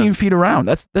fun. 16 feet around.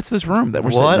 That's this room that we're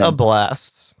What sitting a in.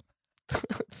 blast!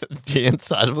 The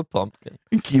inside of a pumpkin.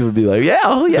 Keith would be like, yeah,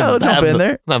 I'll jump Have in the-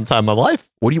 there. I'm time of my life.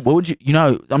 What would you?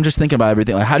 I'm just thinking about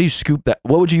everything. Like, how do you scoop that?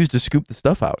 What would you use to scoop the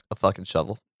stuff out? A fucking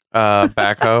shovel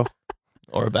Backhoe.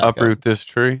 or a backhoe. Uproot this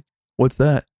tree. What's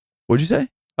that? What'd you say?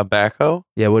 A backhoe.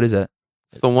 Yeah, what is that?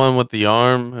 It's the one with the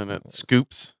arm and it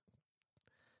scoops.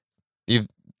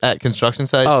 At construction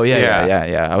sites. Oh Yeah.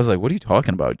 yeah. I was like, what are you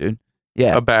talking about, dude?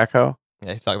 Yeah, A backhoe.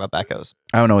 Yeah, he's talking about backhoes.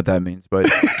 I don't know what that means, but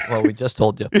Well, we just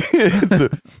told you.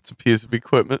 it's a piece of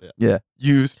equipment Yeah.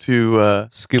 used to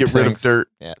Scoop get rid of things. dirt.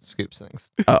 Yeah, it scoops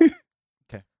things. Oh,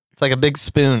 okay. It's like a big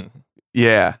spoon.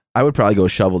 Yeah. I would probably go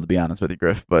shovel to be honest with you,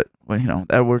 Griff. But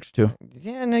that works too.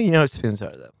 Yeah, no, you know what spoons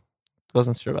are though.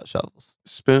 Wasn't sure about shovels.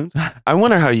 Spoons. I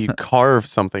wonder how you carve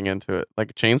something into it.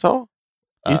 Like a chainsaw?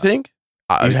 You think?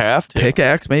 You'd have to.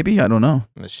 Pickaxe, maybe. I don't know.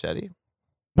 Machete.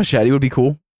 Machete would be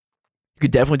cool. You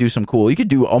could definitely do some cool. You could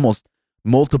do almost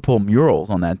multiple murals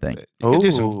on that thing. You could do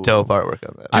Ooh. some dope artwork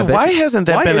on that. I Dude, bet why you- hasn't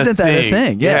that Why been isn't a that thing? a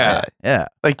thing? Yeah. Like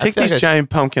I take feel these like I giant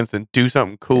pumpkins and do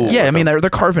something cool. Yeah, I with mean, them. they're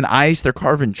carving ice, they're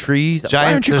carving trees.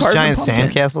 Why aren't you There's carving giant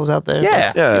pumpkins? sandcastles out there.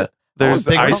 Yeah. yeah. There's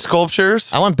big ice pump-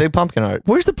 sculptures. I want big pumpkin art.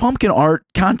 Where's the pumpkin art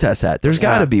contest at? There's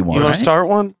got to be one. You want right? to start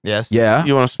one? Yes. Yeah.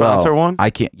 You want to sponsor Well, one? I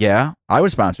can't. Yeah, I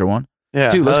would sponsor one. Yeah.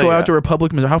 Dude, let's hell go yeah. out to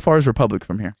Republic, Missouri. How far is Republic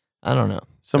from here? I don't know.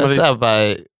 Somebody. That's out by.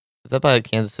 Is that by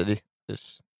Kansas City?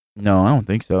 No, I don't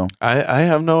think so. I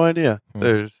have no idea. Hmm.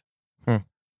 There's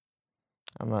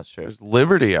I'm not sure.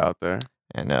 Liberty out there.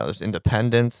 I know. There's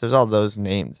Independence. There's all those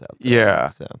names out there. Yeah.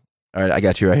 So All right, I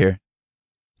got you right here.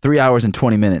 3 hours and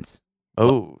 20 minutes.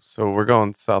 Oh, so we're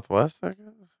going southwest, I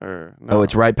guess, or no? Oh,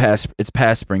 it's right past. It's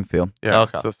past Springfield. Yeah,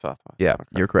 Okay. so southwest. Yeah, Okay.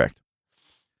 you're correct.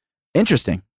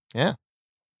 Interesting. Huh.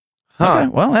 Okay,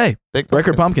 well, hey, big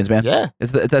record pumpkins, man. Yeah.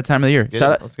 It's that time of the year. Let's get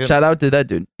Shout it. out, Let's get it. shout out to that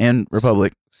dude and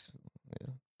Republic. Yeah.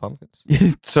 Pumpkins.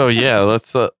 So yeah,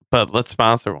 let's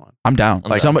sponsor one. I'm down.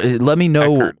 Like- Somebody, let me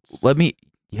know. Records. Let me.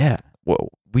 Yeah. Whoa,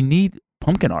 we need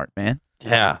pumpkin art, man.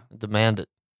 Yeah. Demand it.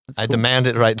 That's I cool. demand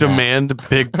it right now. Demand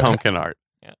big pumpkin art.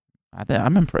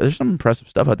 I'm impressed. There's some impressive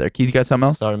stuff out there. Keith, you got something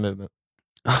else? Start a movement.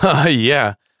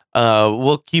 Yeah.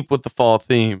 We'll keep with the fall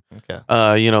theme.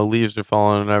 Okay. Leaves are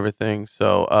falling and everything.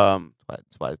 So That's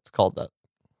why it's called that.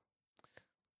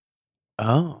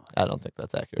 oh. I don't think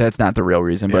that's accurate. That's not the real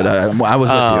reason, but Yeah. I was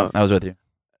with you. I was with you.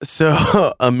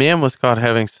 So a man was caught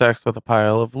having sex with a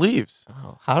pile of leaves.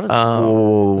 Oh, how does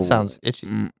Oh, this sounds itchy?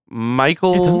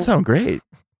 Michael It doesn't sound great.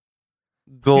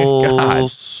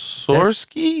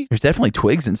 Golsorski? There's definitely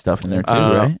twigs and stuff in there too, I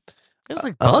don't know. right? There's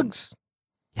like bugs.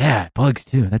 Yeah, bugs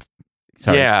too. That's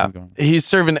sorry. Yeah. keep going. He's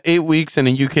serving 8 weeks in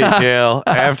a UK jail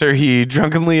after he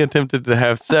drunkenly attempted to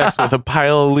have sex with a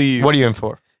pile of leaves What are you in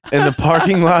for? in the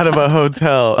parking lot of a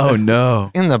hotel. Oh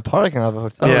no. In the parking lot of a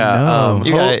hotel. yeah.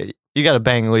 no. You got to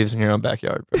bang leaves in your own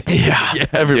backyard. Bro. Yeah,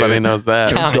 everybody dude. knows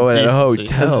that. Common Going at a decency.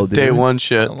 This hotel, is dude. day one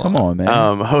shit. Come on,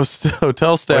 man.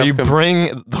 Hotel Or staff. you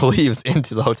bring the leaves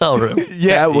into the hotel room.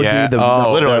 yeah, that would yeah. be the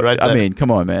Oh, literally right I there. mean,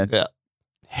 come on, man. Yeah.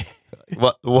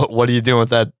 What are you doing with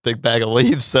that big bag of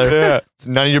leaves, sir? Yeah. It's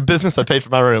none of your business. I paid for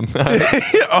my room.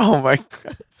 Oh my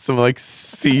god, some like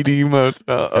seedy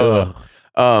motel.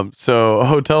 Ugh. So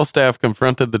hotel staff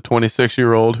confronted the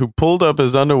 26-year-old who pulled up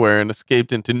his underwear and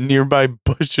escaped into nearby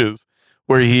bushes,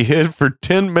 where he hid for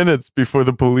 10 minutes before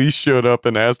the police showed up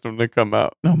and asked him to come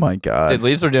out. Oh my god. Dude,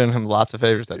 leaves were doing him lots of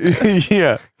favors that day.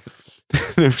 Yeah,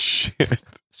 no shit.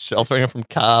 Sheltering him from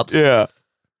cops. Yeah.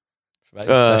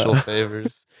 Providing sexual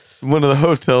favors. One of the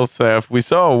hotel staff, we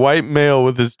saw a white male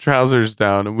with his trousers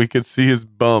down and we could see his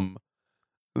bum.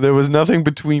 There was nothing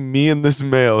between me and this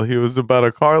male. He was about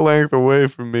a car length away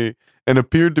from me and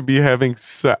appeared to be having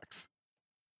sex.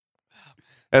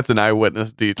 That's an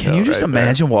eyewitness detail. Can you just right there.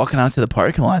 imagine walking out to the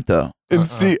parking lot though? And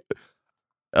see,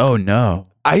 Oh no.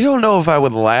 I don't know if I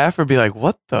would laugh or be like,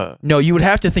 what the? No, you would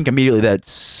have to think immediately that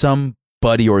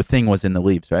somebody or thing was in the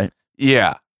leaves, right?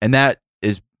 Yeah. And that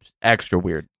is extra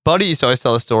weird. Buddy used to always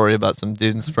tell a story about some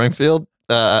dude in Springfield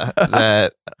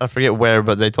that I forget where,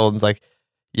 but they told him like,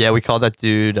 yeah, we called that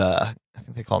dude. I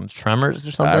think they called him Tremors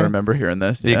or something. I remember hearing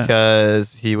this. Yeah.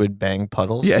 because he would bang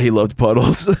puddles. Yeah, he loved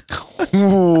puddles.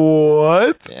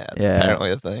 What? Yeah, it's Yeah.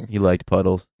 apparently a thing. he liked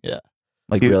puddles. Yeah.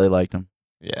 Like He- really liked them.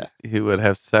 Yeah. He would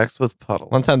have sex with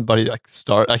puddles. One time, buddy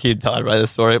he'd tell everybody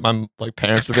this story. My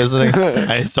parents were visiting,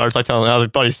 and he starts like telling me, I was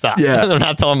like, buddy, stop. Yeah. They're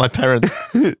not telling my parents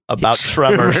about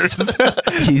tremors.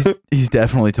 He's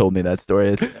definitely told me that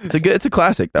story. It's a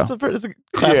classic though. It's a classic,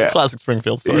 Yeah. classic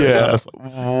Springfield story. Yeah. honestly.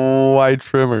 White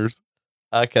trimmers.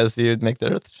 Because he would make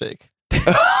the earth shake.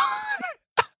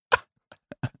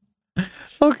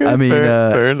 Okay. I mean,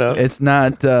 fair enough. It's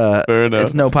not Fair enough.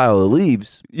 it's no pile of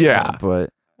leaves. Yeah. But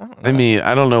I don't know. I mean,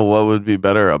 I don't know what would be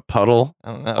better, a puddle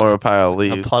I don't know. or a pile of a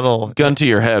leaves. puddle. Gun to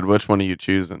your head, which one are you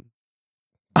choosing?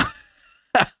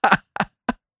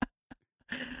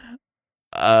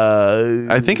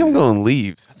 I think I'm going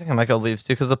leaves. I think I might go leaves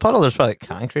too, because the puddle, there's probably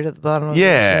concrete at the bottom of it.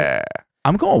 Yeah.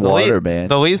 I'm going The water, leaf- man.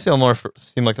 The leaves feel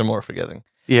seem like they're more forgiving.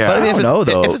 Yeah. But I mean, I if don't it's,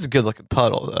 know, though. if it's a good looking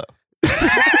puddle, though.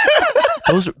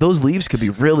 Those leaves could be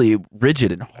really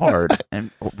rigid and hard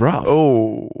and rough.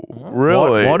 Oh,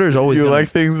 really? water's always You gonna- like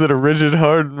things that are rigid,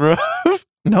 hard, and rough?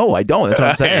 No, I don't. That's what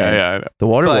I'm saying. yeah, I know. The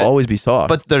water But- will always be soft.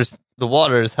 But the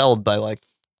water is held by like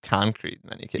concrete in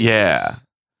many cases. Yeah.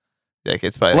 Like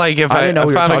it's probably Like if I I, didn't know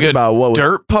we were found a talking good about what was,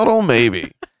 dirt puddle,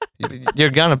 maybe.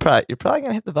 you're probably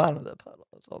gonna hit the bottom of that puddle.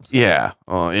 That's all I'm saying. Yeah.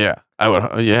 Oh, yeah. I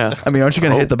would. Yeah. I mean, aren't you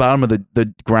going to hit the bottom of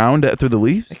the ground through the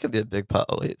leaves? It could be a big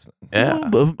puddle of leaves. Man. Yeah.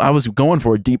 Well, I was going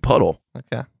for a deep puddle.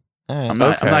 Okay. All right. I'm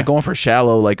not going for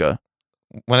shallow like a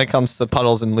when it comes to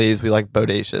puddles and leaves, we like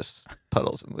bodacious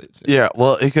puddles and leaves. Yeah,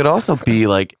 well, it could also be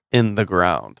like in the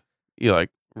ground. You like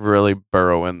really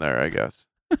burrow in there, I guess.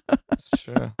 That's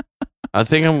true. I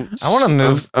think I wanna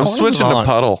move- I I'm wanna switching move to on.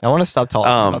 puddle. I want to stop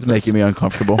talking about It's this. making me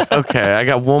uncomfortable. Okay, I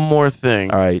got one more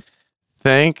thing. All right.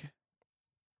 Thank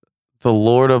the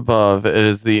Lord above. It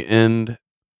is the end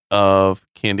of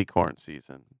candy corn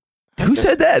season. Who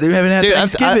said that? They haven't had Dude,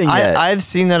 Thanksgiving yet. I've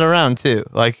seen that around too.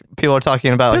 Like people are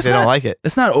talking about like That's they not- don't like it.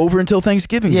 it's not over until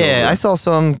Thanksgiving. Yeah, I saw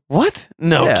some. What?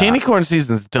 No, Yeah. candy corn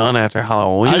season's done after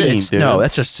Halloween, It's- dude. No,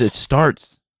 that's just it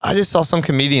starts. I just saw some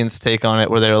comedians take on it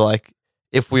where they're like,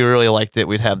 if we really liked it,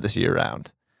 we'd have this year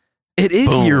round. It is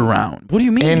Boom. year round. What do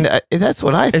you mean? And that's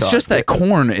what I thought. it's just that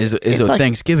corn is It's a like-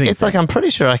 Thanksgiving. It's like I'm pretty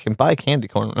sure I can buy candy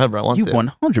corn whenever I want you to.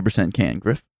 100% can,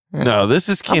 Griff, No, this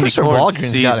is I'm candy pretty sure corn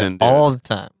Walgreens got season, it dude. all the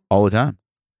time. all the time.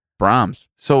 Brahms.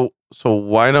 So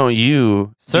why don't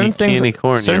you Certain eat things, candy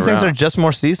corn certain things are year-round? just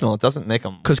more seasonal. It doesn't make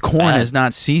them Because corn bad. is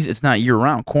not season. It's not year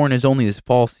round. Corn is only this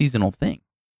fall seasonal thing.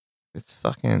 It's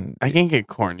fucking I can get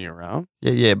corn year round.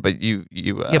 yeah. But you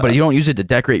Yeah, but you don't use it to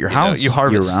decorate your you know, house. you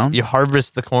harvest year round. you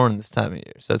harvest the corn this time of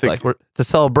year. So it's The- like it's a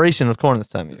celebration of corn this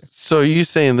time of year. So you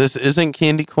saying this isn't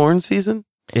candy corn season?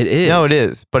 It is. No, it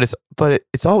is, but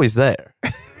it's always there.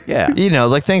 Yeah. You know,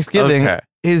 like Thanksgiving Okay.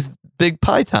 is big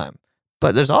pie time,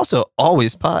 but there's also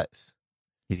always pies.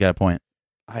 He's got a point.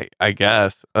 I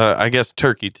guess. I guess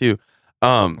turkey too.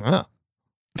 Wow.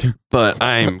 But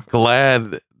I'm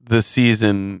glad the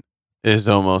season is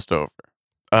almost over.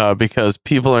 Because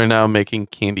people are now making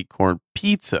candy corn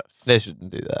pizzas. They shouldn't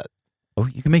do that. Oh,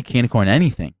 you can make candy corn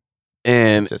anything.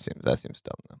 And That seems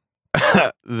dumb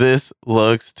though. this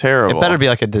looks terrible. It better be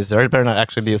like a dessert. It better not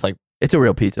actually be with like It's a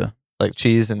real pizza.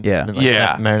 cheese and Yeah. and, like,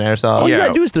 Yeah. marinara All sauce. you Yeah.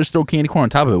 gotta do is just throw candy corn on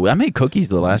top of it. I made cookies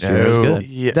the last year. It was No. good.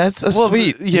 Yeah. That's a Well,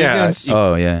 sweet. You're yeah. doing s-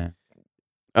 Oh yeah.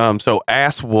 So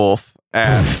Ass Wolf,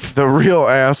 the real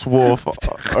Ass Wolf,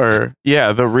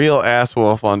 the real Ass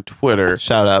Wolf on Twitter.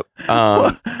 Shout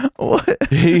out. What?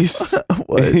 He's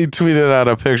What? he tweeted out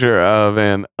a picture of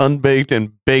an unbaked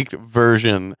and baked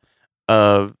version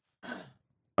of,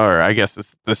 or I guess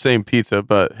it's the same pizza,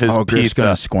 but his Griff's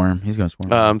gonna pizza. squirm. He's gonna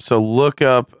squirm. So look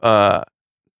up.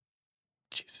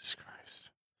 Jesus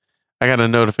Christ! I got a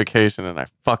notification and I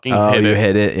fucking oh, hit you it.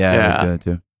 hit it. Yeah, Yeah. it was good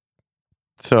too.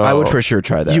 So I would for sure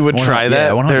try that. You would 100 try that?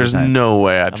 Yeah, 100%. There's no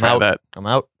way I'd I'm try out. that. I'm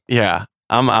out. Yeah,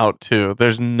 I'm out too.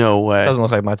 There's no way. Doesn't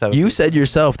look like my type. of You pizza. said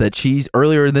yourself that cheese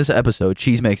earlier in this episode.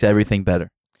 Cheese makes everything better.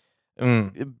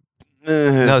 Mm.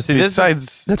 No, see, this-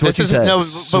 besides That's what This you is- said. no, but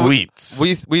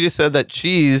sweets, we just said that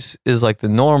cheese is like the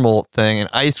normal thing, and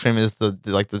ice cream is the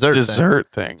like dessert. Thing.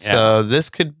 dessert thing. Yeah. So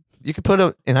you could put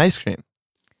it in ice cream,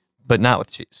 but not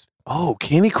with cheese. Oh,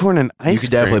 candy corn and ice you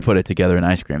could cream. definitely put it together in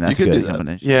ice cream. That's a could good do that.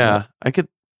 combination. Yeah, I could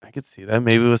see that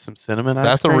maybe with some cinnamon ice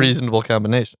That's cream. a reasonable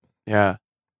combination. Yeah,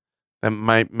 that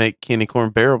might make candy corn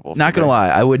bearable. Not for gonna me. lie,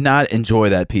 I would not enjoy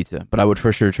that pizza, but I would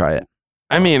for sure try it.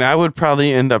 I mean, I would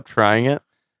probably end up trying it,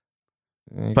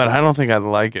 but I don't think I'd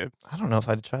like it. I don't know if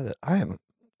I'd try that. I am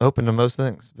open to most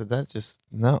things, but that's just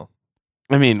no.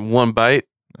 I mean, one bite.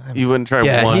 You wouldn't try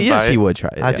Yeah, one yes, bite. he would try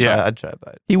it. I'd yeah. try. I'd try a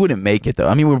bite. He wouldn't make it though.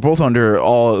 I mean, we're both under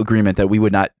all agreement that we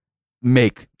would not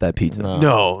make that pizza.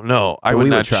 No, I But would we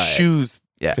would not try it. choose.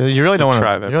 Yeah, 'Cause you really To don't want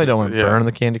try to. that You really don't pizza, want to yeah. burn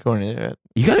the candy corn either.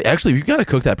 you gotta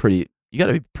cook that pretty. You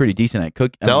gotta be pretty decent at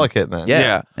cook. I mean, Delicate, man. Yeah,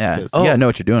 Yeah. yeah. Yes. You gotta know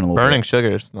what you're doing a little Burning bit.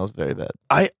 sugar smells very bad.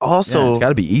 I Yeah, also it's got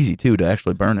to be easy too to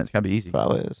actually burn it. It's got to be easy.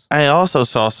 Probably is. I also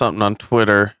saw something on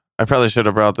Twitter. I probably should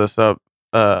have brought this up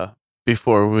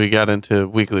before we got into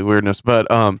weekly weirdness, but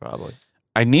Probably.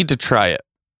 I need to try it.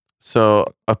 So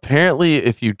apparently,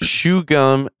 if you chew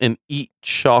gum and eat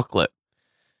chocolate,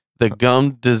 the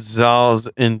gum dissolves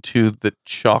into the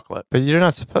chocolate. But you're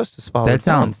not supposed to swallow. That the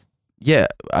gum. sounds. Yeah.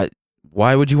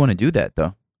 Why would you want to do that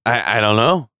though? I don't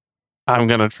know. I'm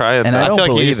gonna try it. And though. I don't feel like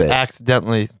you believe just it.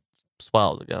 accidentally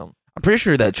swallow the gum. I'm pretty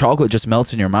sure that chocolate just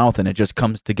melts in your mouth and it just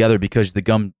comes together because the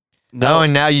gum. No,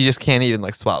 and now you just can't even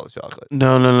like swallow chocolate.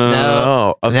 No.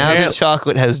 Now Apparent- the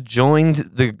chocolate has joined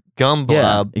the gum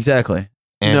blob. Yeah, exactly.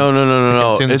 and no. to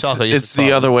consume the It's chocolate, you have it's to the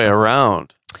swallow other it. way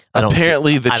around. I don't see-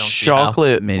 Apparently, the I don't see how.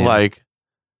 chocolate Me neither. like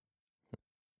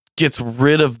gets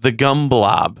rid of the gum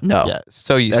blob, No. Yeah,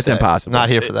 so you That's say. impossible. Not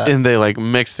here for that. and they like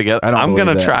mix together. I don't I'm believe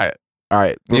gonna that. try it. All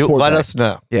right. You report let back. us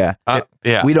know. Yeah.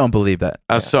 Yeah. We don't believe that.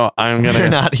 So I'm You're gonna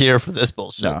not here for this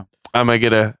bullshit. No. I'm gonna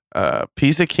get a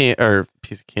piece of candy, a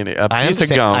piece of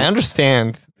gum. I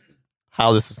understand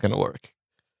how this is going to work.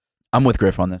 I'm with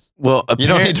Griff on this. Well, You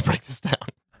don't need to break this down.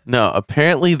 No,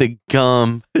 apparently the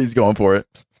gum He's going for it.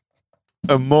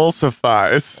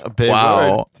 emulsifies A big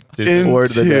Wow. word. Dude, Word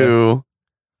of the day. into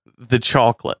the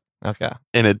chocolate. Okay.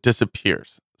 and it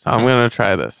disappears. So I'm gonna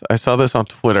try this. I saw this on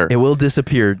Twitter. It will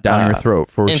disappear down your throat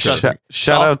for sure. interesting.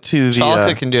 Shout out to Chocolate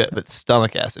the can do it, but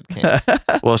stomach acid can't.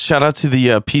 shout out to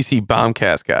the PC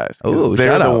Bombcast guys. 'Cause Ooh,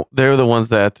 they're shout the out. they're the ones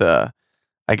that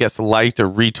I guess liked or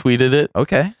retweeted it.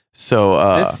 Okay.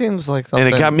 So This seems like something.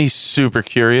 and it got me super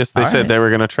curious. They All said right. they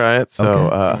were gonna try it, so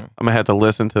Okay. I'm gonna have to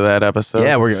listen to that episode.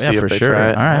 yeah, and we're see if for they sure. try All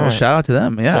it. right. Well, Alright. shout out to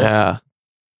them. Yeah. Yeah,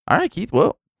 All right, Keith.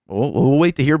 Well, we'll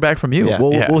wait to hear back from you. Yeah.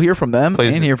 We'll hear from them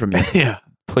Please. and hear from you. yeah.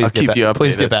 Please I'll get keep back, you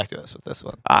Please updated. get back to us with this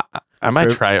one. I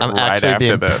might try it I'm right actually after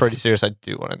being this. pretty serious. I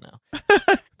do want to know.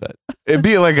 It'd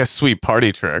be like a sweet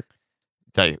party trick.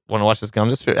 Tell you, want to watch this gum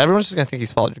disappear? Everyone's just gonna think you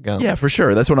swallowed your gum. Yeah, for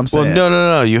sure. That's what I'm Well, saying.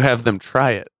 no. You have them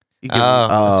try it. You give them- Oh,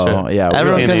 that's Oh, true. yeah.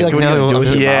 Everyone's gonna be like, what are you no, gonna do with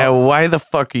I'm your yeah. mouth? Why the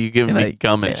fuck are you giving And me like,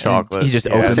 gum and yeah, chocolate? he just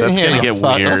yeah, opens that's it. gonna get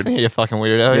I'm weird. sitting here, you fucking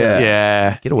weirdo. Yeah.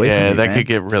 Yeah, Get away from yeah, me, that man. could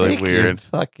get really Take your weird.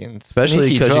 fucking Especially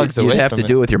sneaky because drugs you'd away have from to me.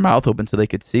 do it with your mouth open so they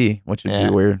could see, which would Yeah.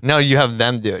 be weird. No, you have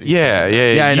them do it. he's Yeah,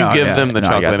 saying. yeah. I know, You give yeah. them the No,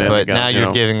 I got chocolate that. and the But gum. now you're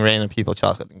know? giving random people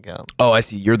chocolate and gum. Oh, I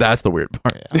see. That's the weird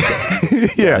part.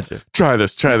 yeah. Gotcha. Try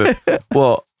this.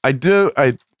 Well,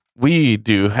 we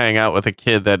do hang out with a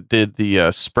kid that did the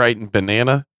Sprite and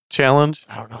banana challenge.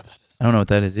 I don't know what that is. I don't know what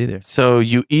that is either. So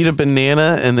you eat a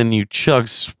banana and then you chug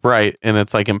Sprite, and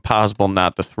it's like impossible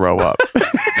not to throw up.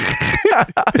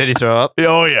 Did he throw up?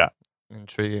 Oh yeah.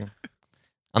 Intriguing.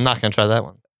 I'm not gonna try that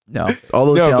one. No, all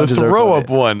those No, the challenges are throw funny. up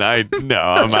one. I'm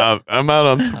out. I'm out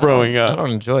on throwing I up.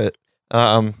 don't enjoy it.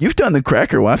 You've done the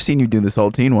cracker one. I've seen you do the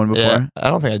saltine one before. Yeah, I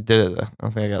don't think I did it though. I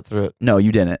don't think I got through it. No,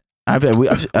 you didn't. I've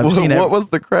What, seen it. what was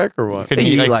the cracker You one? could think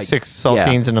eat you like, like- 6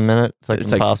 saltines in a minute. It's like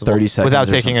It's like impossible. 30 seconds without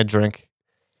or taking a drink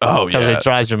Oh because yeah. it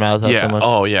dries your mouth out Yeah. so much.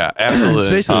 Oh yeah. Absolutely. It's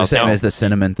basically the same no. as the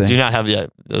cinnamon thing. Do not have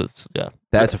those. Yeah.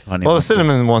 That's a funny Well, one. the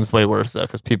cinnamon one's way worse though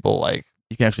because people like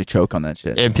You can actually choke on that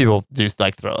shit. and people do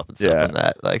like throw up and stuff Yeah. from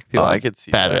that. Like Oh, people I have could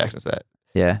see bad that. reactions to that.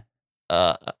 Yeah.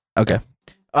 Okay.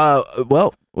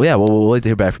 Well, yeah. We'll wait to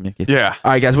hear back from you. Keith. Yeah.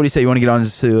 All right, guys. What do you say? You want to get on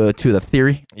to the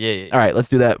theory? Yeah. All right, let's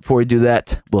do that. Before we do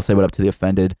that, we'll say what up to the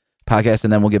Offended podcast,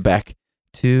 and then we'll get back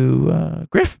to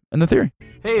Griff and the theory.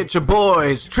 Hey, it's your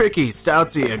boys, Tricky,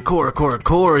 Stoutsy, and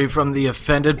Corey from the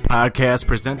Offended Podcast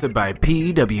presented by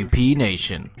PWP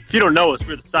Nation. If you don't know us,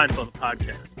 we're the Seinfeld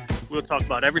Podcast. We'll talk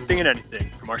about everything and anything,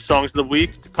 from our songs of the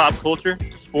week to pop culture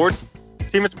to sports,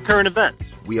 to even some current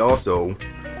events. We also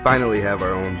finally have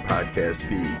our own podcast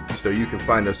feed, so you can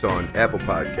find us on Apple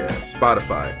Podcasts,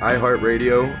 Spotify,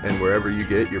 iHeartRadio, and wherever you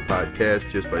get your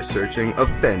podcast just by searching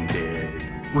Offended.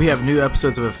 We have new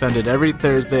episodes of Offended every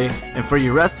Thursday, and for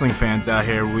you wrestling fans out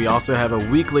here, we also have a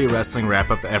weekly wrestling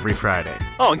wrap-up every Friday.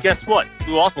 Oh, and guess what?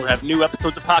 We will also have new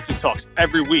episodes of Hockey Talks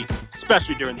every week,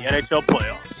 especially during the NHL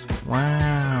playoffs.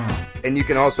 Wow. And you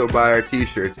can also buy our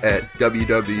t-shirts at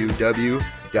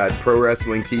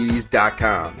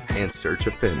www.prowrestlingtees.com and search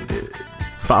Offended.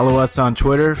 Follow us on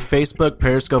Twitter, Facebook,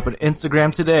 Periscope, and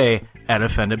Instagram today at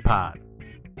Offended Pod.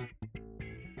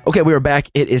 Okay, we are back.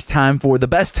 It is time for the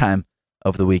best time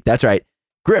of the week. That's right,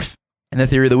 Griff and the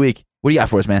theory of the week. What do you got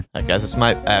for us, man? All right, guys. This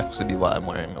might actually be why I'm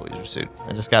wearing a leisure suit.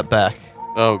 I just got back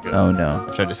Oh good. Oh no.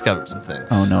 after I discovered some things.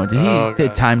 Oh no. Did he Oh, did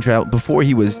God. time travel before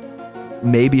he was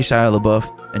maybe Shia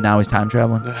LaBeouf and now he's time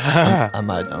traveling? I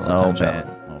might know Oh, time man.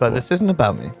 traveling. Oh, But boy. this isn't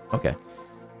about me. Okay.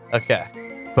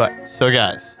 Okay. But so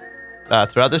guys,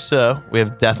 throughout the show, we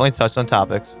have definitely touched on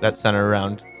topics that center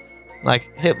around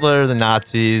like Hitler, the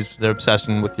Nazis, their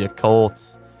obsession with the occult,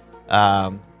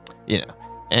 and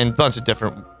a bunch of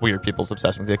different weird people's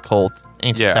obsession with the occult,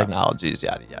 ancient Yeah. technologies,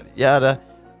 yada yada yada.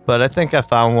 But I think I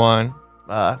found one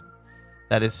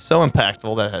that is so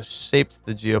impactful that it has shaped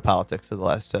the geopolitics of the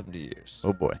last 70 years.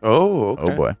 Oh boy. Oh.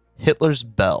 Okay. Oh boy. Hitler's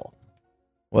bell.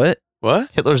 What? What?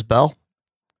 Hitler's bell.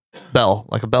 Bell,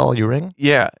 like a bell you ring,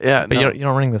 Yeah. Yeah. but no. you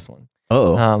don't ring this one.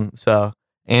 Oh. So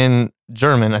in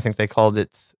German, I think they called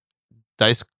it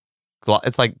Dice.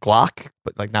 It's like Glock,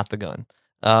 but like not the gun.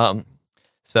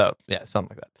 So yeah,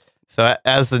 something like that. So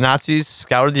as the Nazis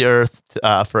scoured the earth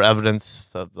for evidence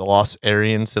of the lost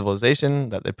Aryan civilization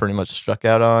that they pretty much struck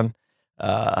out on,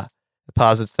 it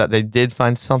posits that they did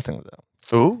find something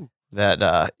though. Ooh.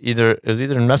 That it was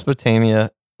either in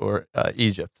Mesopotamia or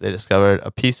Egypt. They discovered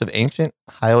a piece of ancient,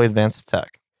 highly advanced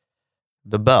tech,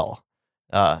 the bell.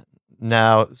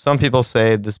 Now, some people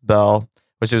say this bell,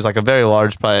 which was like a very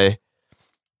large, probably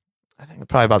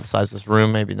about the size of this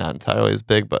room, maybe not entirely as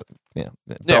big, but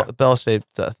bell-shaped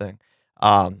thing.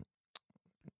 Like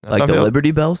some the people-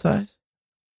 Liberty Bell size?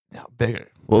 No, bigger.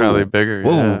 Whoa. Probably bigger.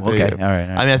 Whoa. Yeah. Okay. bigger. All right. All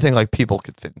right. I mean, I think like people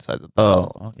could fit inside the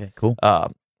bell. oh. Okay. Cool.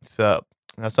 So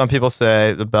now some people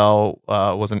say the bell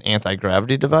was an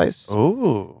anti-gravity device.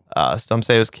 Ooh. Some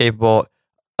say it was capable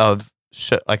of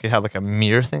like it had like a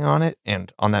mirror thing on it,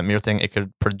 and on that mirror thing, it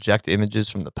could project images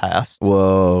from the past.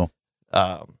 Whoa.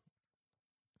 Yeah,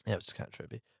 it was kind of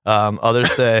trippy.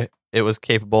 Others say it was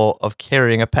capable of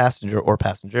carrying a passenger or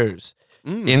passengers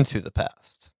into the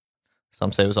past.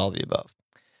 Some say it was all the above.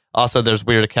 Also, there's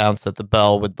weird accounts that the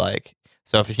bell would like.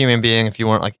 So if a human being, if you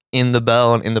weren't like in the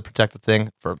bell and in the protective thing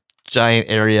for a giant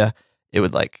area, it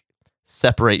would like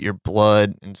separate your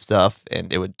blood and stuff,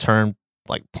 and it would turn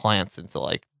like plants into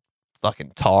like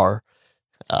fucking tar.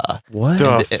 What?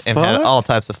 And had all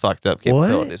types of fucked up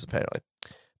capabilities apparently.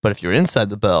 But if you're inside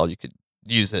the bell, you could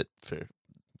use it for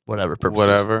whatever purposes.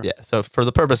 Whatever. Yeah. So for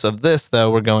the purpose of this, though,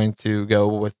 we're going to go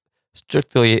with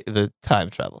strictly the time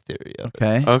travel theory of it.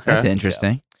 Okay. Okay. That's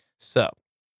interesting. So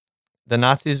the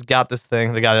Nazis got this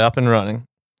thing, they got it up and running,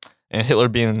 and Hitler,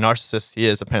 being the narcissist he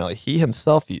is, apparently he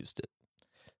himself used it.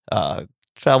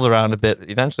 Traveled around a bit,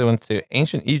 eventually went to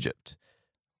ancient Egypt,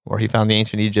 where he found the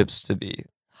ancient Egypts to be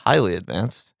highly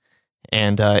advanced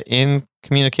and in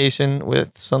communication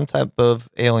with some type of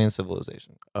alien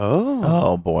civilization.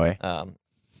 Oh boy.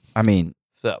 I mean,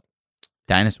 So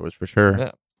dinosaurs for sure.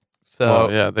 Yeah. So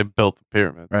yeah, they built the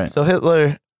pyramids. Right. So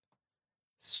Hitler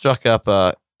struck up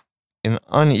an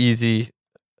uneasy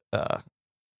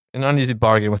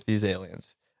bargain with these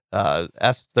aliens.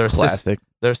 Asked their Classic.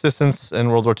 their assistance in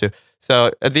World War II.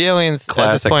 So the aliens at this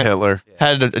Classic point Hitler.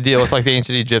 had a deal with like the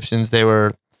ancient Egyptians. They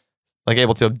were like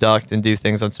able to abduct and do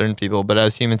things on certain people. But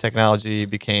as human technology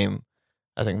became,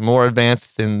 I think, more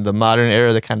advanced in the modern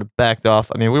era, they kind of backed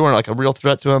off. I mean, we weren't like a real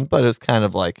threat to them, but it was kind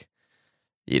of like,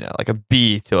 you know, like a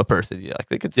bee to a person. You know, like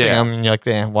they could sing them, and you're like,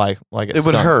 damn, why get It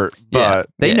would stung? hurt, Yeah. but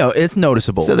They know it's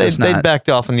noticeable. So they It's not- backed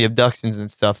off on the abductions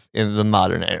and stuff in the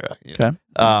modern era. You know?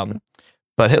 Okay.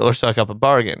 But Hitler struck up a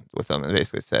bargain with them and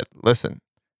basically said, "Listen,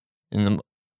 in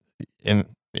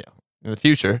the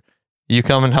future, you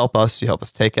come and help us. You help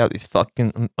us take out these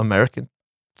fucking American,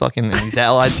 and these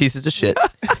Allied pieces of shit,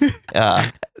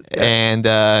 and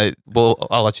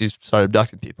I'll let you start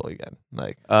abducting people again."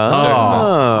 Like,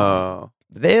 oh,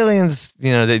 the aliens,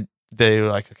 you know, they were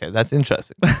like, okay, that's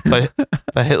interesting, but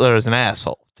Hitler is an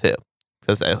asshole too,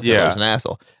 because Hitler is an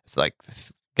asshole. It's like,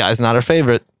 this guy's not our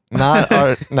favorite, not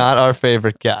our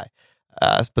favorite guy.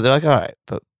 But they're like, all right,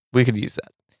 but we could use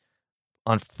that.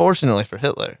 Unfortunately for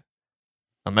Hitler,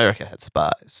 America had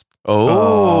spies.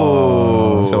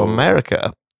 oh, So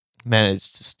America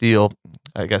managed to steal,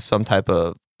 I guess, some type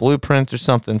of blueprint or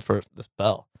something for this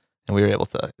bell, and we were able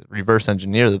to reverse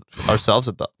engineer ourselves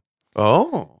a bell.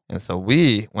 oh, And so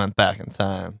we went back in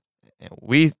time and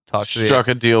we talked to struck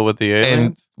a deal with the and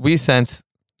aliens. we sent,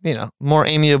 you know, more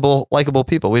amiable, likable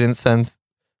people. We didn't send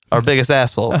our biggest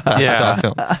asshole to Yeah. talk to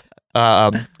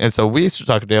him. And so we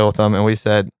struck a deal with them, and we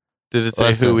said, Did it say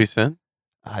listen, who we sent?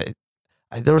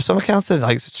 there were some accounts that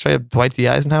like straight up Dwight D.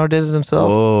 Eisenhower did it himself.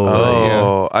 Oh.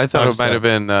 Oh, I thought Hard it to might say. have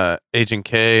been Agent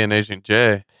K and Agent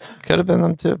J. Could have been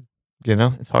them too. You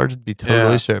know, it's hard to be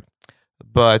totally Yeah. sure.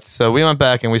 But so we went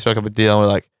back and we struck up a deal, and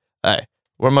we're like, hey,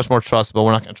 we're much more trustable.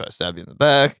 We're not going to try to stab you in the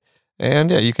back. And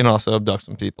yeah, you can also abduct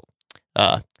some people.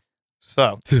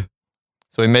 So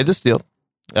we made this deal.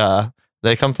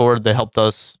 They come forward. They helped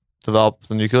us develop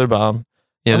the nuclear bomb.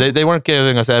 You know, they weren't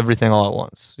giving us everything all at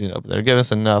once, you know, but they're giving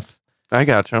us enough I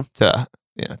gotcha. to,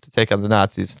 you know, to take out the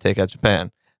Nazis, to take out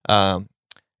Japan.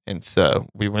 And so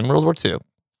we win World War II.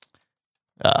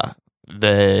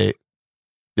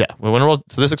 We win World.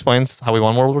 So this explains how we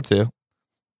won World War II.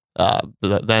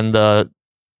 Then the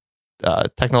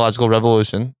technological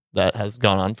revolution that has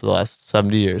gone on for the last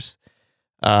 70 years.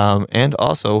 And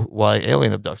also why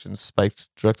alien abductions spiked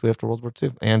directly after World War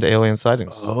II, and alien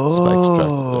sightings spiked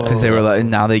directly. Because they were like,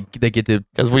 now they get to.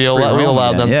 Because we roam allowed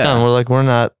again, them to yeah. come. We're like, we're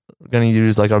not going to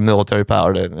use like our military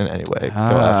power to in any way go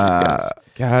after you guys.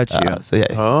 Gotcha. So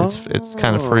yeah, it's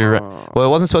kind of free. Well, it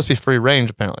wasn't supposed to be free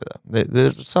range apparently though.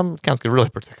 There's some accounts get really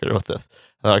particular with this.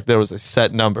 Like there was a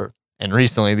set number, and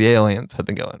recently the aliens have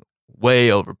been going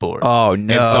way overboard. Oh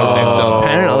no! And so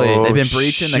apparently they've been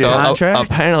breaching the So, contract.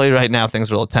 apparently, right now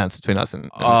things are a little tense between us and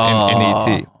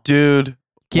ET. Dude,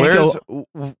 Can't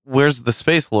where's the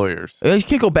space lawyers? You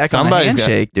can't go back Somebody's on the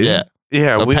handshake, dude. Yeah,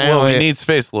 Yeah, we Apparently- need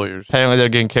space lawyers. apparently they're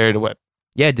getting carried away.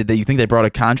 Yeah, did they? You think they brought a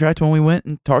contract when we went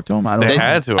and talked to them? I don't They know.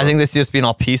 had to. I think they see us being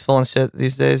all peaceful and shit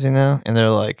these days, you know, and they're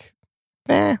like,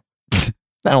 I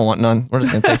don't want none. We're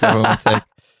just gonna take what we want to take.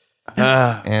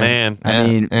 Ah, And- man. I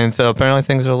mean- and so apparently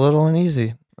things are a little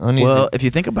uneasy. Well, if you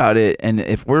think about it, and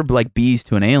if we're like bees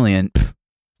to an alien,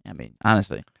 I mean,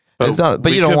 honestly, It's not- but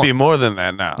we you don't could want- be more than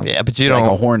that now. yeah, but you like a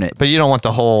don't. hornet. But you don't want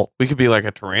the whole. We could be like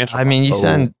a tarantula. I mean, you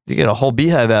Oh. get a whole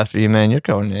beehive after you, man. You're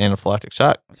going to anaphylactic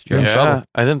shock. That's true. You're in yeah, trouble.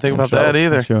 I didn't think In about trouble. that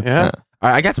either. That's true. Yeah. All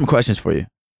right, I got some questions for you.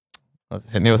 Let's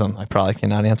hit me with them. I probably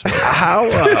cannot answer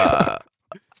it.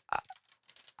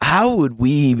 How would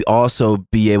we also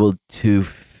be able to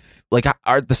like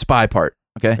the spy part?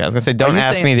 Okay. I was gonna say, don't Are you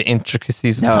ask saying- me the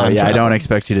intricacies of No, time yeah, I travel. don't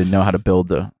expect you to know how to build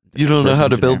the. You don't know how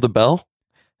to engineer. build the bell?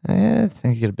 I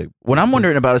think you get a big. What I'm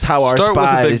wondering about is how our Start with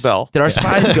a big spies bell. did our Yeah.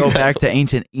 spies go back to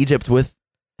ancient Egypt with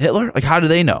Hitler? Like, how do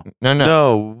they know? No.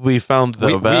 No, we found the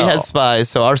We bell. had spies,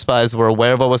 so our spies were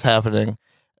aware of what was happening,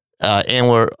 and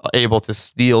were able to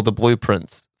steal the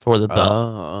blueprints for the bell,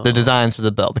 Oh. the designs for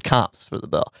the bell, the comps for the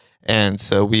bell, and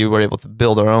so we were able to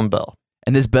build our own bell.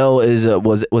 And this bell is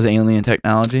was alien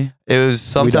technology. It was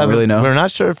some We don't type really of, know? we're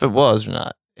not sure if it was or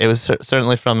not. It was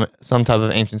certainly from some type of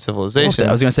ancient civilization.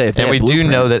 I was gonna say, if they and had we do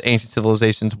know that blueprints- ancient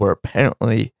civilizations were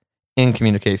apparently in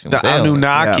communication The with aliens.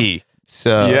 Anunnaki.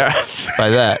 So Yes. by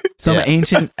that, some yeah.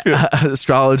 ancient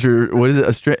astrologer. What is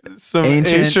it? Some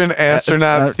Ancient ancient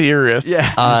astronaut theorists.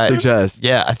 Yeah, suggest.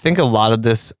 yeah, I think a lot of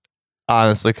this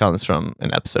honestly comes from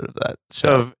an episode of that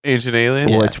show. Of Ancient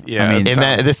Aliens? Well, it's- yeah. I mean, it And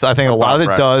that, sounds this, I think a lot of it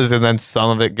about right. does, and then some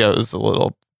of it goes a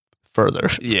little further.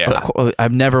 Yeah.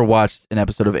 I've never watched an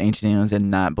episode of Ancient Aliens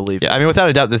and not believe. Yeah, I mean, without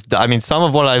a doubt, some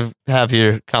of what I have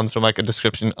here comes from like a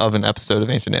description of an episode of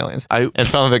Ancient Aliens, and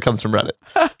some of it comes from Reddit.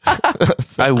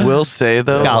 So, I will say,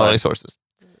 though, scholarly like, sources.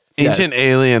 Ancient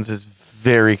Aliens is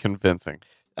very convincing.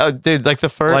 Oh, dude, like the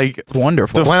first, Like, It's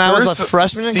wonderful. The when I was a first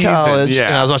freshman in season, college, yeah.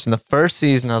 and I was watching the first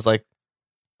season, I was like,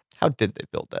 how did they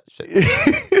build that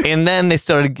shit? And then they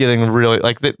started getting really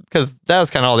like, because that was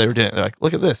kind of all they were doing. They're like,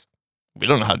 look at this. We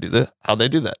don't know how to do that. How they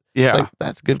do that. yeah. It's like,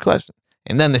 that's a good question.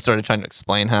 And then they started trying to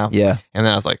explain how. Yeah. And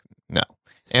then I was like, no.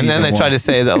 And then they tried to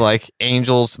say that like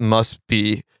angels must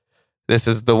be. This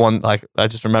is the one. Like I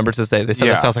just remember to this day. They said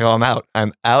Yeah. it sounds like, oh, I'm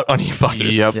out on you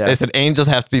fuckers. Yep. Yeah. They said angels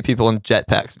have to be people in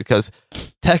jetpacks because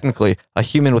technically a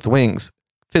human with wings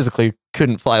physically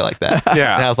couldn't fly like that.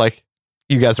 Yeah. And I was like,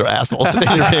 you guys are assholes.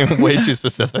 You're being way too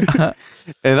specific.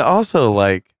 And also,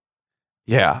 like,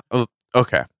 yeah.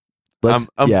 Okay. Let's-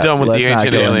 I'm yeah, done with let's the not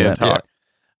ancient go into alien that. talk.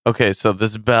 Okay, so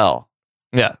this bell.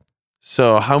 Yeah.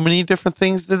 So how many different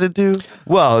things did it do?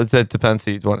 Well, that depends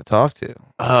who you'd want to talk to.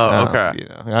 Oh, okay. You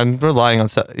know, I'm relying on.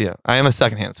 I am a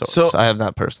secondhand source. So- So I have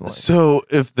not personally. So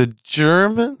if the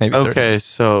German, Maybe okay,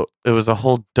 so it was a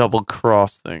whole double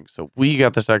cross thing. So we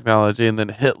got the technology, and then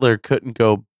Hitler couldn't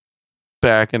go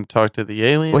back and talk to the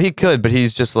alien. Well, he could, but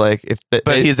he's just like if.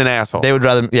 but he's an asshole. They would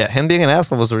rather. Yeah, him being an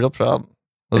asshole was a real problem.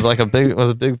 It was like a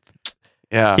big.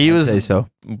 yeah, He I'd say was. so.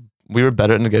 We were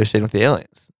better at negotiating with the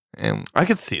aliens, and I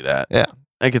could see that. Yeah.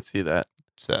 I could see that.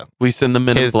 so We send the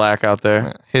Men in His- Black out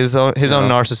there. his own Yeah.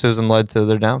 narcissism led to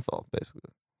their downfall,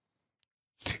 basically.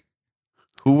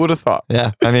 Who would have thought?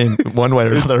 Yeah, I mean, one way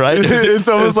or another, right? It's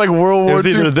almost like World It War was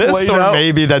II either this played or out.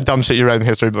 maybe that dumb shit you write in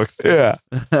history books. Too. Yeah.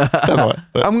 Similar,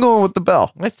 but I'm going with the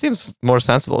bell. it seems more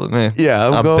sensible to me. Yeah,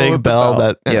 I'm A going big with the bell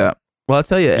that Yeah. Well, I'll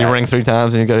tell you, you ring 3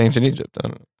 times and you got ancient Egypt. I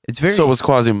don't know. it's very. So was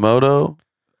Quasimodo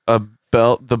a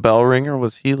bell? The bell ringer,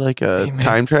 was he like a He may-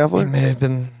 time traveler? It may have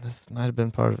been. This might have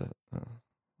been part of it.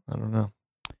 I don't know.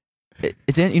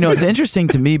 it's it's interesting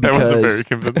to me That because wasn't very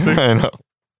convincing. I know.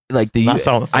 like the Not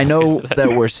selling the I know philosophy.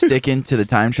 that we're sticking to the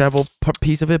time travel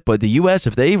piece of it, but the U.S.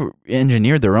 if they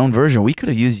engineered their own version, we could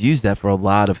have used that for a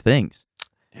lot of things.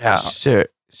 Yeah, Sure.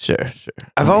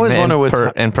 I've always And wondered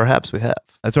with and perhaps we have.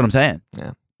 That's what I'm saying.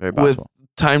 Yeah. Very with possible.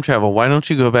 time travel. Why don't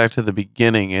you go back to the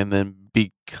beginning and then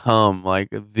become like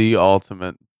the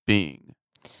ultimate being?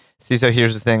 See, so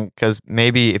here's the thing, because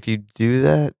maybe if you do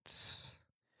that,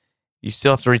 you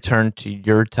still have to return to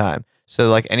your time. So,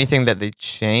 like anything that they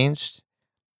changed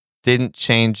didn't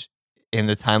change in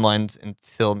the timelines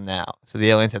until now. So the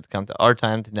aliens have to come to our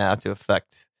time to now to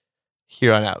affect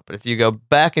here on out. But if you go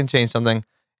back and change something,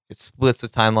 it splits the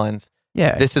timelines.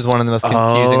 Yeah. This is one of the most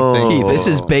confusing things. Keith, this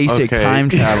is basic time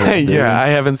travel, dude. Yeah, I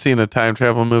haven't seen a time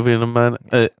travel movie in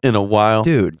a while.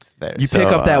 Dude, It's very you So, pick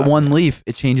up that uh, one leaf,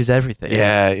 it changes everything.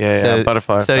 Yeah. So-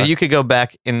 Butterfly. So effect. you could go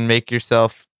back and make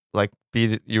yourself like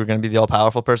you were going to be the all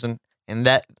powerful person, and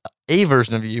that a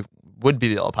version of you would be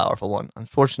the all powerful one.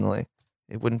 Unfortunately,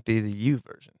 it wouldn't be the you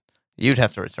version. You'd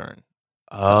have to return.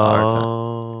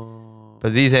 Oh.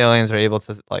 But these aliens are able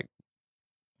to like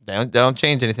they don't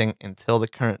change anything until the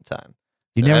current time.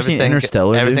 You never seen everything-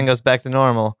 Interstellar, dude? Everything goes back to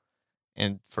normal,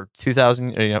 and for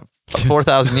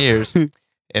 4,000 years,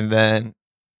 and then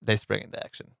they spring into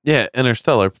action. Yeah,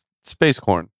 Interstellar, Space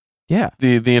Corn. Yeah.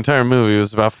 The entire movie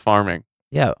was about farming.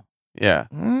 Yeah. Yeah.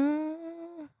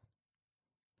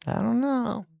 I don't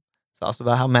know. It's also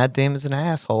about how Matt Damon's an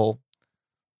asshole.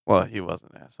 Well, he was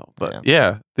an asshole, but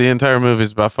yeah, the entire movie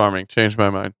is about farming. Changed my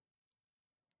mind.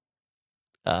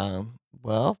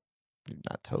 Well, you're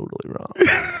not totally wrong.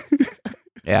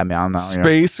 Yeah, I mean, I'm not.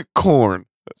 Space corn.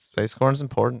 Space corn's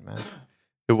important, man.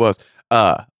 It was.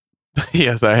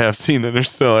 Yes, I have seen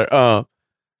Interstellar.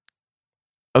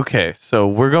 Okay, so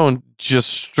we're going just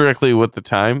strictly with the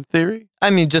time theory. I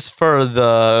mean, just for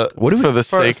the For the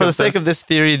sake of this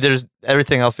theory, there's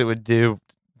everything else it would do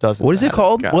doesn't. What is it matter.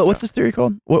 called? Gotcha. What's this theory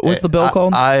called? What's the bell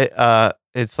called?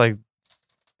 It's like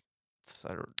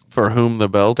For whom the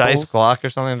bell dice tolls? clock or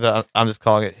something. But I'm just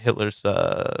calling it Hitler's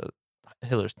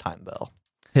time bell.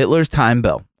 Hitler's time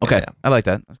bell. Okay, Yeah. I like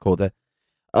that. That's cool with that.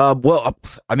 Well,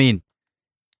 I mean,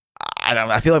 I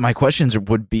don't. I feel like my questions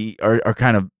are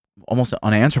kind of almost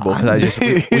unanswerable because I just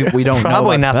we don't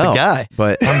Probably know not about the the guy.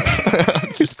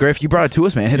 But Griff, you brought it to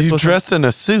us, man. Hit us You with some- dressed in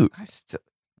a suit.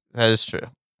 That is true,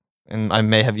 and I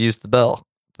may have used the bell,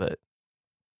 but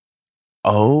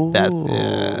Oh,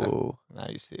 now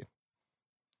you see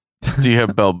Do you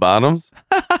have bell bottoms?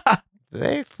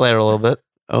 they flare a little bit.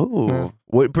 Oh,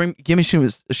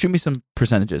 shoot me some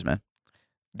percentages, man.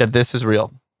 That this is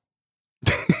real.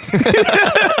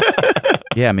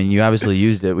 Yeah, I mean, you obviously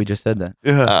used it. We just said that.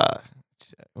 yeah.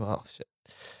 Shit.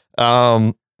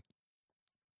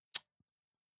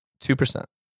 2%.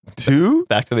 2?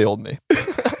 Back to the old me.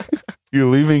 You're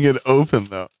leaving it open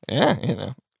though.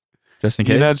 Yeah, Just in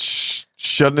You're case. not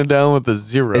shutting it down with a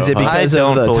 0. Is it huh? because I of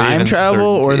don't the believe time in travel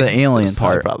or the certainty. alien Just high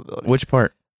part? probabilities. Which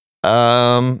part?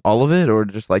 Um, All of it, or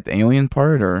just like the alien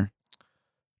part, or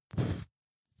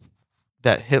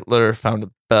that Hitler found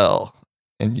a bell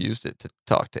and used it to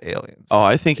talk to aliens. Oh,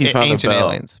 I think he found a ancient bell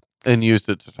aliens. and used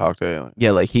it to talk to aliens.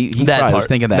 yeah, like he That probably was part-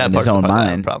 thinking that in his part's own the part I have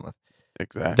a mind. problem with.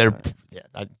 Exactly.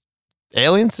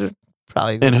 Aliens are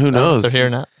probably And who exist. I don't know if knows? They're here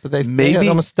or not, but they Maybe-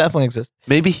 almost definitely exist.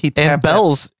 Maybe he And tapped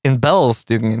bells,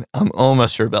 dude, I'm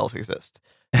almost sure bells exist,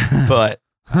 but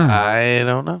I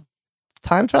don't know.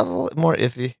 time travel more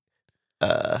iffy.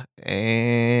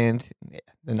 And yeah,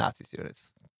 the Nazis doing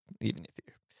it's even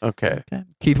iffier. Okay. Okay.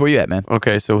 Keith, where you at, man?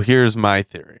 Okay. So here's my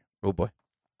theory. Oh boy.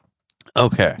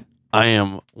 Okay. I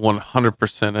am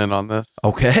 100% in on this.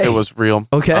 Okay. It was real.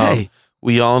 okay.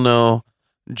 We all know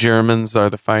Germans are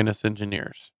the finest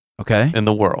engineers Okay. in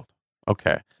the world.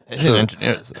 Okay. They So- didn't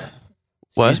engineer this.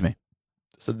 What? Excuse me.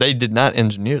 So they did not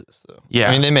engineer this, though. Yeah.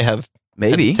 I mean, they may have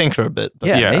Maybe. had to tinker a bit, but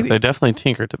Yeah, maybe. They definitely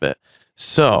tinkered a bit.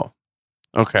 So,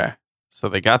 okay. So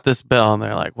they got this bell and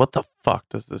they're like, what the fuck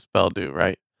does this bell do,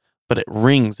 right? But it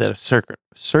rings at a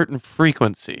certain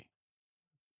frequency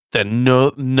that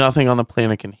nothing on the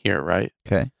planet can hear, right?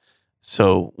 Okay.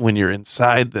 So when you're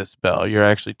inside this bell, you're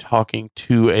actually talking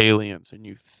to aliens and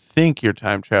you think you're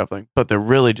time traveling, but they're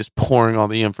really just pouring all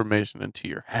the information into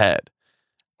your head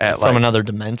at from like, another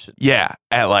dimension. yeah,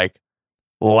 at like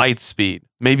light speed,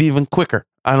 maybe even quicker.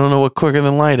 I don't know what quicker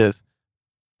than light is,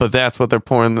 but that's what they're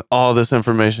pouring all this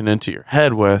information into your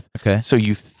head with. Okay. So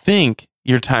you think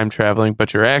you're time traveling,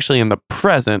 but you're actually in the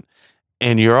present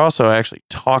and you're also actually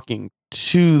talking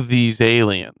to these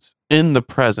aliens in the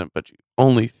present, but you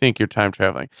only think you're time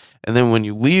traveling. And then when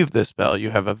you leave this bell,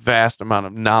 you have a vast amount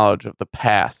of knowledge of the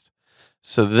past.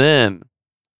 So then,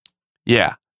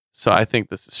 yeah. So I think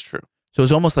this is true. So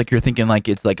it's almost like you're thinking like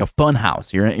it's like a fun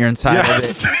house. You're inside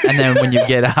Yes. of it, and then when you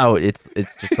get out, it's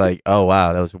just like, oh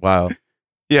wow, that was wild.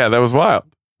 Yeah, that was wild.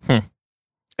 Hmm. And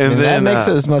I mean, then that makes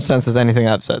as much sense as anything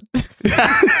I've said.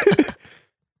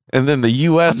 and then the I'm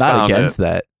U.S. not found against it,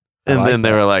 that. I and like then they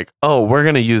that. were like, "Oh, we're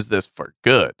going to use this for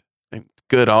good, and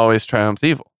good always triumphs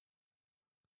evil."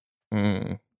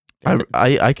 Mm.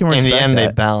 I can In respect the end, they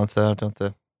that. balance out, don't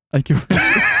they? I can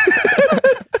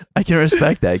I can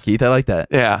respect that, Keith. I like that.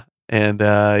 Yeah, and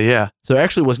yeah, So there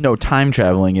actually was no time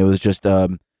traveling. It was just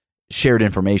shared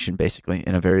information, basically.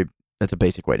 In a very that's a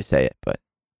basic way to say it, but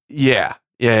yeah.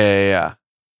 I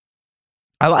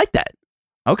like that.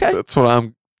 Okay, That's what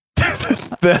I'm.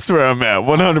 That's where I'm at.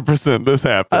 100%. This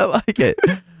I happened. like it.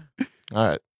 All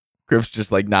right. Griff's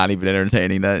just like not even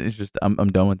entertaining that. It's just I'm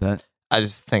done with that. I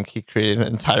just think he created an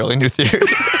entirely new theory.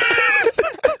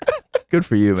 Good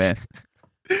for you, man.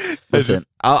 Listen,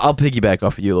 I'll piggyback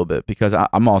off of you a little bit because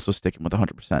I'm also sticking with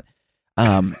 100%.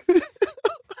 I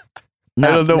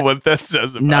don't know what that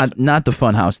says about. Not the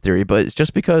funhouse theory, but it's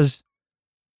just because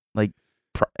like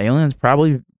aliens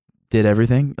probably did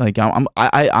everything. Like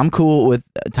I'm cool with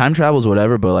time travels,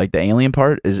 whatever, but like the alien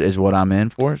part is what I'm in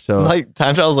for. So like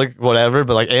time travel's like whatever,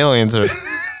 but like aliens are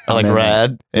like in.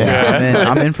 rad. yeah,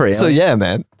 I'm in for aliens. So yeah,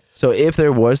 man. So if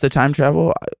there was the time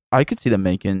travel, I could see them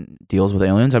making deals with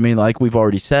aliens. I mean, like we've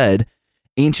already said,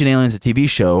 Ancient Aliens, the TV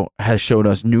show, has showed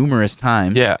us numerous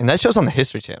times. Yeah, And that show's on the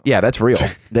History Channel. Yeah, that's real.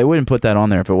 They wouldn't put that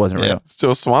on there if it wasn't Yeah. real.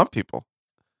 still swamp people.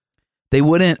 They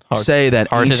wouldn't Hard- say that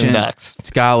Hard hitting ancient backs.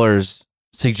 scholars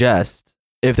suggest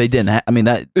if they didn't. I mean,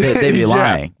 that they'd be Yeah.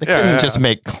 lying. They couldn't Yeah. just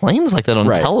make claims like that on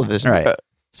Right. television. Right.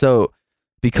 So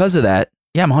because of that,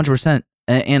 yeah, I'm 100%,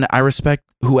 and I respect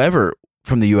whoever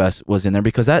from the U.S. was in there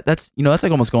because that's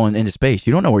like almost going into space.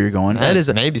 You don't know where you're going. That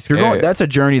is maybe you're scary. going. That's a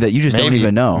journey that you just don't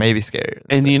even know. Maybe scary.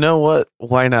 And you know what?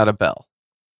 Why not a bell?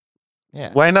 Yeah.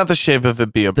 Why not the shape of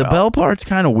it be a The bell? bell part's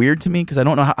kind of weird to me because I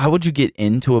don't know how would you get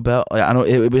into a bell. Like, I don't.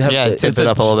 It would have. Yeah, tip It's it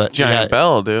up a little bit. Giant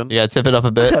bell, dude. You gotta tip it up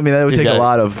a bit. I mean, that would You take a gotta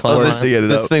lot of close force it. to get it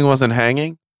This up. thing wasn't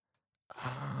hanging.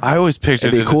 I always pictured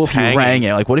It'd be it cool as if you hanging. rang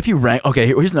it. Like, what if you rang? Okay,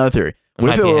 here's another theory. What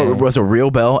might if be it hanging. was a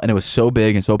real bell and it was so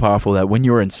big and so powerful that when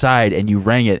you were inside and you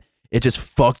rang it, it just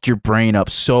fucked your brain up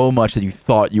so much that you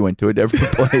thought you went to a different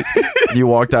place. You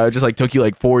walked out. It just like took you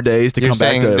like 4 days to You're come back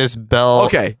saying to. this bell?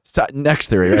 Okay, next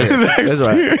theory. Right? Next That's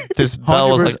right. This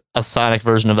bell was 100%. like a sonic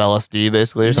version of LSD,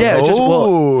 basically. Or something? Yeah, it's just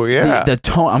Oh, yeah. the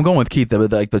tone. I'm going with Keith.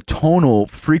 The tonal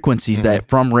frequencies that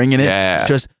from ringing it Yeah.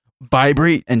 just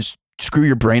vibrate and screw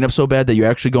your brain up so bad that you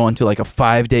actually go into like a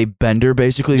 5-day bender.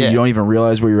 Basically, Yeah. you don't even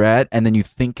realize where you're at, and then you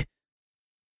think,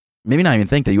 maybe not even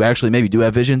think that you actually maybe do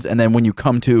have visions, and then when you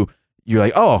come to, you're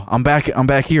like, oh, I'm back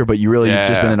here, but you really you've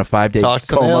just Yeah. been in a 5-day Talk to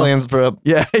some coma. aliens, bro.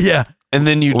 Yeah, yeah, And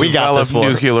then you We got develop this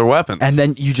one. nuclear weapons. and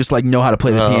then you just like know how to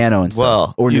play the Well, piano and stuff,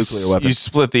 well, or you nuclear You weapons.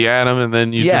 split the atom and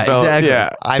then you Yeah, develop.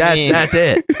 exactly. Yeah. That's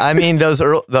it. I mean,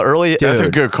 the early. Dude. That's a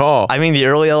good call. I mean, the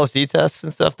early LSD tests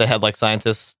and stuff. They had like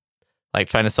scientists like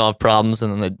trying to solve problems,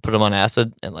 and then they put them on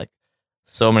acid, and like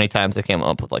so many times they came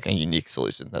up with like a unique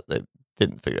solution that they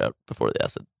didn't figure out before the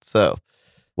acid. So,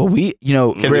 Well, Could be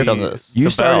Griff, some of this. you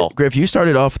The started. bell. Griff, you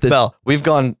started off with this. Bell, we've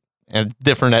gone in a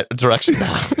different direction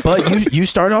now. But you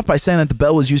started off by saying that the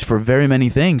bell was used for very many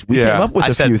things. We Yeah. came up with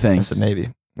a few things. I said maybe.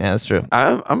 Yeah, that's true.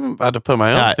 I'm about to put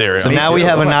my own All right, theory so on now it. we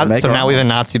have a I'm about to make so our now we have own. a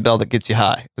Nazi bell that gets you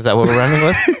high. Is that what we're running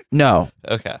with? No,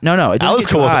 Okay. no. It I doesn't was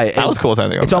get you cool. high. I was cool with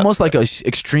anything. on It's that. almost like a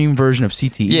extreme version of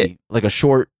CTE, Yeah. like a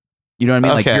short. You know what I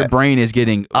mean? Like Okay. your brain is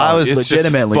getting I was- It's just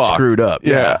legitimately fucked. screwed up.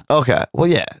 Yeah. okay. Well,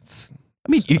 yeah. It's,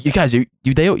 I mean, you guys, you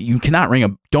cannot ring a.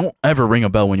 Don't ever ring a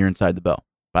bell when you're inside the bell.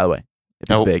 By the way, if it's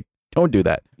Nope. big, don't do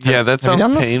that. Yeah, that Have you sounds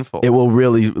done this? painful. It will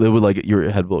really. It will like your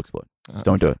head will explode. Just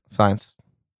don't do it. science.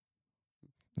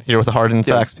 Here with the hard and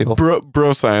Yeah. facts, people.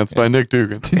 Bro Science by Nick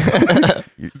Dugan.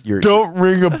 You're Don't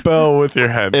ring a bell with your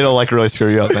head. It'll like really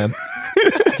screw you up, man.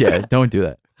 yeah. Don't do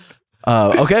that.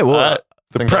 Okay. Well,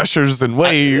 The think- pressures and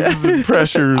waves and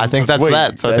pressures. I think and that's waves.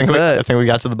 that. So I That's think that. I think we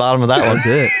got to the bottom of that one. that's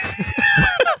it.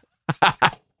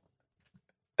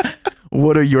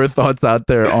 What are your thoughts out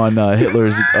there on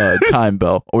Hitler's time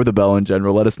bell or the bell in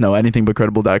general? Let us know.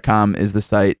 Anythingbutcredible.com is the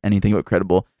site.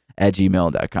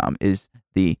 Anythingbutcredible@gmail.com is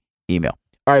the email.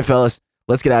 All right, fellas,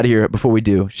 let's get out of here. Before we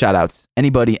do, shout outs.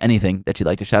 Anybody, anything that you'd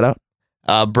like to shout out?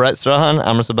 Brett Strahan,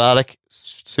 Amr Sabatic,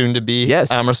 soon to be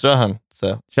Yes. Amr Strahan.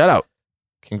 So Shout out.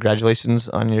 congratulations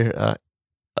on your.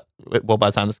 Well, by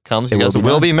the time this comes, It you will guys be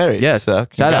will done. be married. Yes. So Shout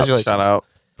out. congratulations. Shout out.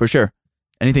 For sure.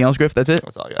 Anything else, Griff? That's it?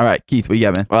 That's all I got. All right, Keith, what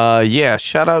you got, man? Yeah,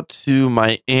 shout out to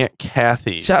my Aunt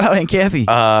Kathy. Shout out Aunt Kathy.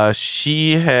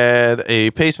 She had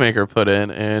a pacemaker put in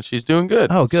and she's doing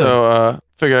good. Oh, good. So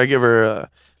figured I'd give her a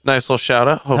nice little shout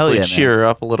out. Hopefully yeah, cheer her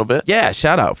up a little bit. yeah,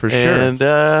 shout out for sure. And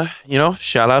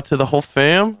shout out to the whole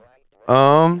fam.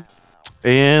 And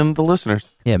the listeners.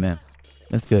 Yeah, man.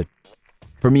 That's good.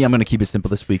 For me, I'm going to keep it simple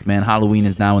this week, man. Halloween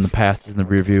is now in the past, is in the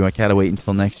rear view. I can't wait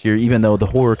until next year, even though the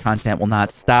horror content will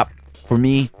not stop. For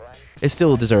me, it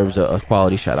still deserves a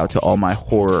quality shout out to all my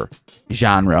horror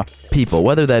genre people,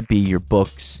 whether that be your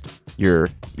books, your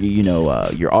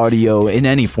audio in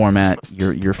any format,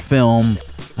 your film,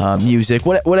 music,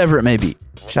 whatever it may be.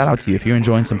 Shout out to you. If you're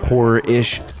enjoying some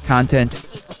horror-ish content,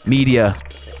 media,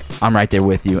 I'm right there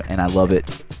with you, and I love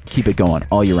it. Keep it going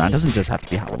all year round. Doesn't just have to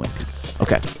be Halloween.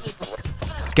 Okay.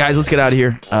 Guys, let's get out of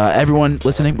here. Everyone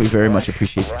listening, we very much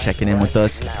appreciate you checking in with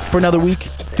us for another week.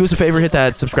 Do us a favor, hit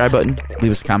that subscribe button,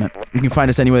 leave us a comment. You can find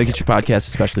us anywhere to get your podcasts,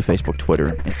 especially Facebook,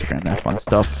 Twitter, Instagram, that fun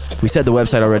stuff. We said the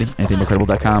website already,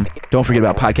 anythingbutcredible.com. Don't forget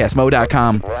about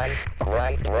podcastmo.com.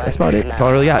 That's about it. That's all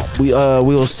I really got. We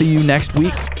will see you next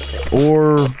week,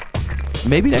 or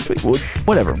maybe next week.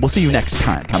 Whatever. We'll see you next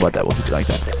time. How about that? We'll keep it like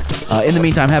that. In the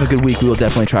meantime, have a good week. We will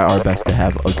definitely try our best to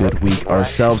have a good week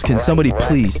ourselves. Can somebody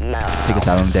please take us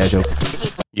out on a dad joke?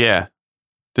 Yeah.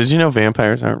 Did you know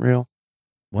vampires aren't real?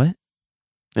 What?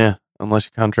 Yeah, unless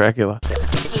you count Dracula.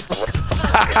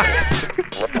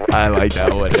 I like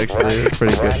that one, actually. It's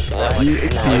pretty good.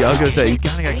 See, I was going to say, you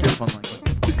kind of got good one like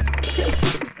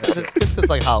this. It's just because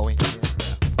like Halloween.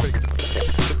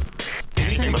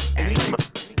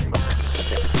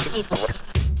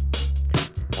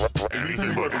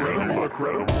 Anything but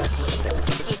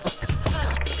credible.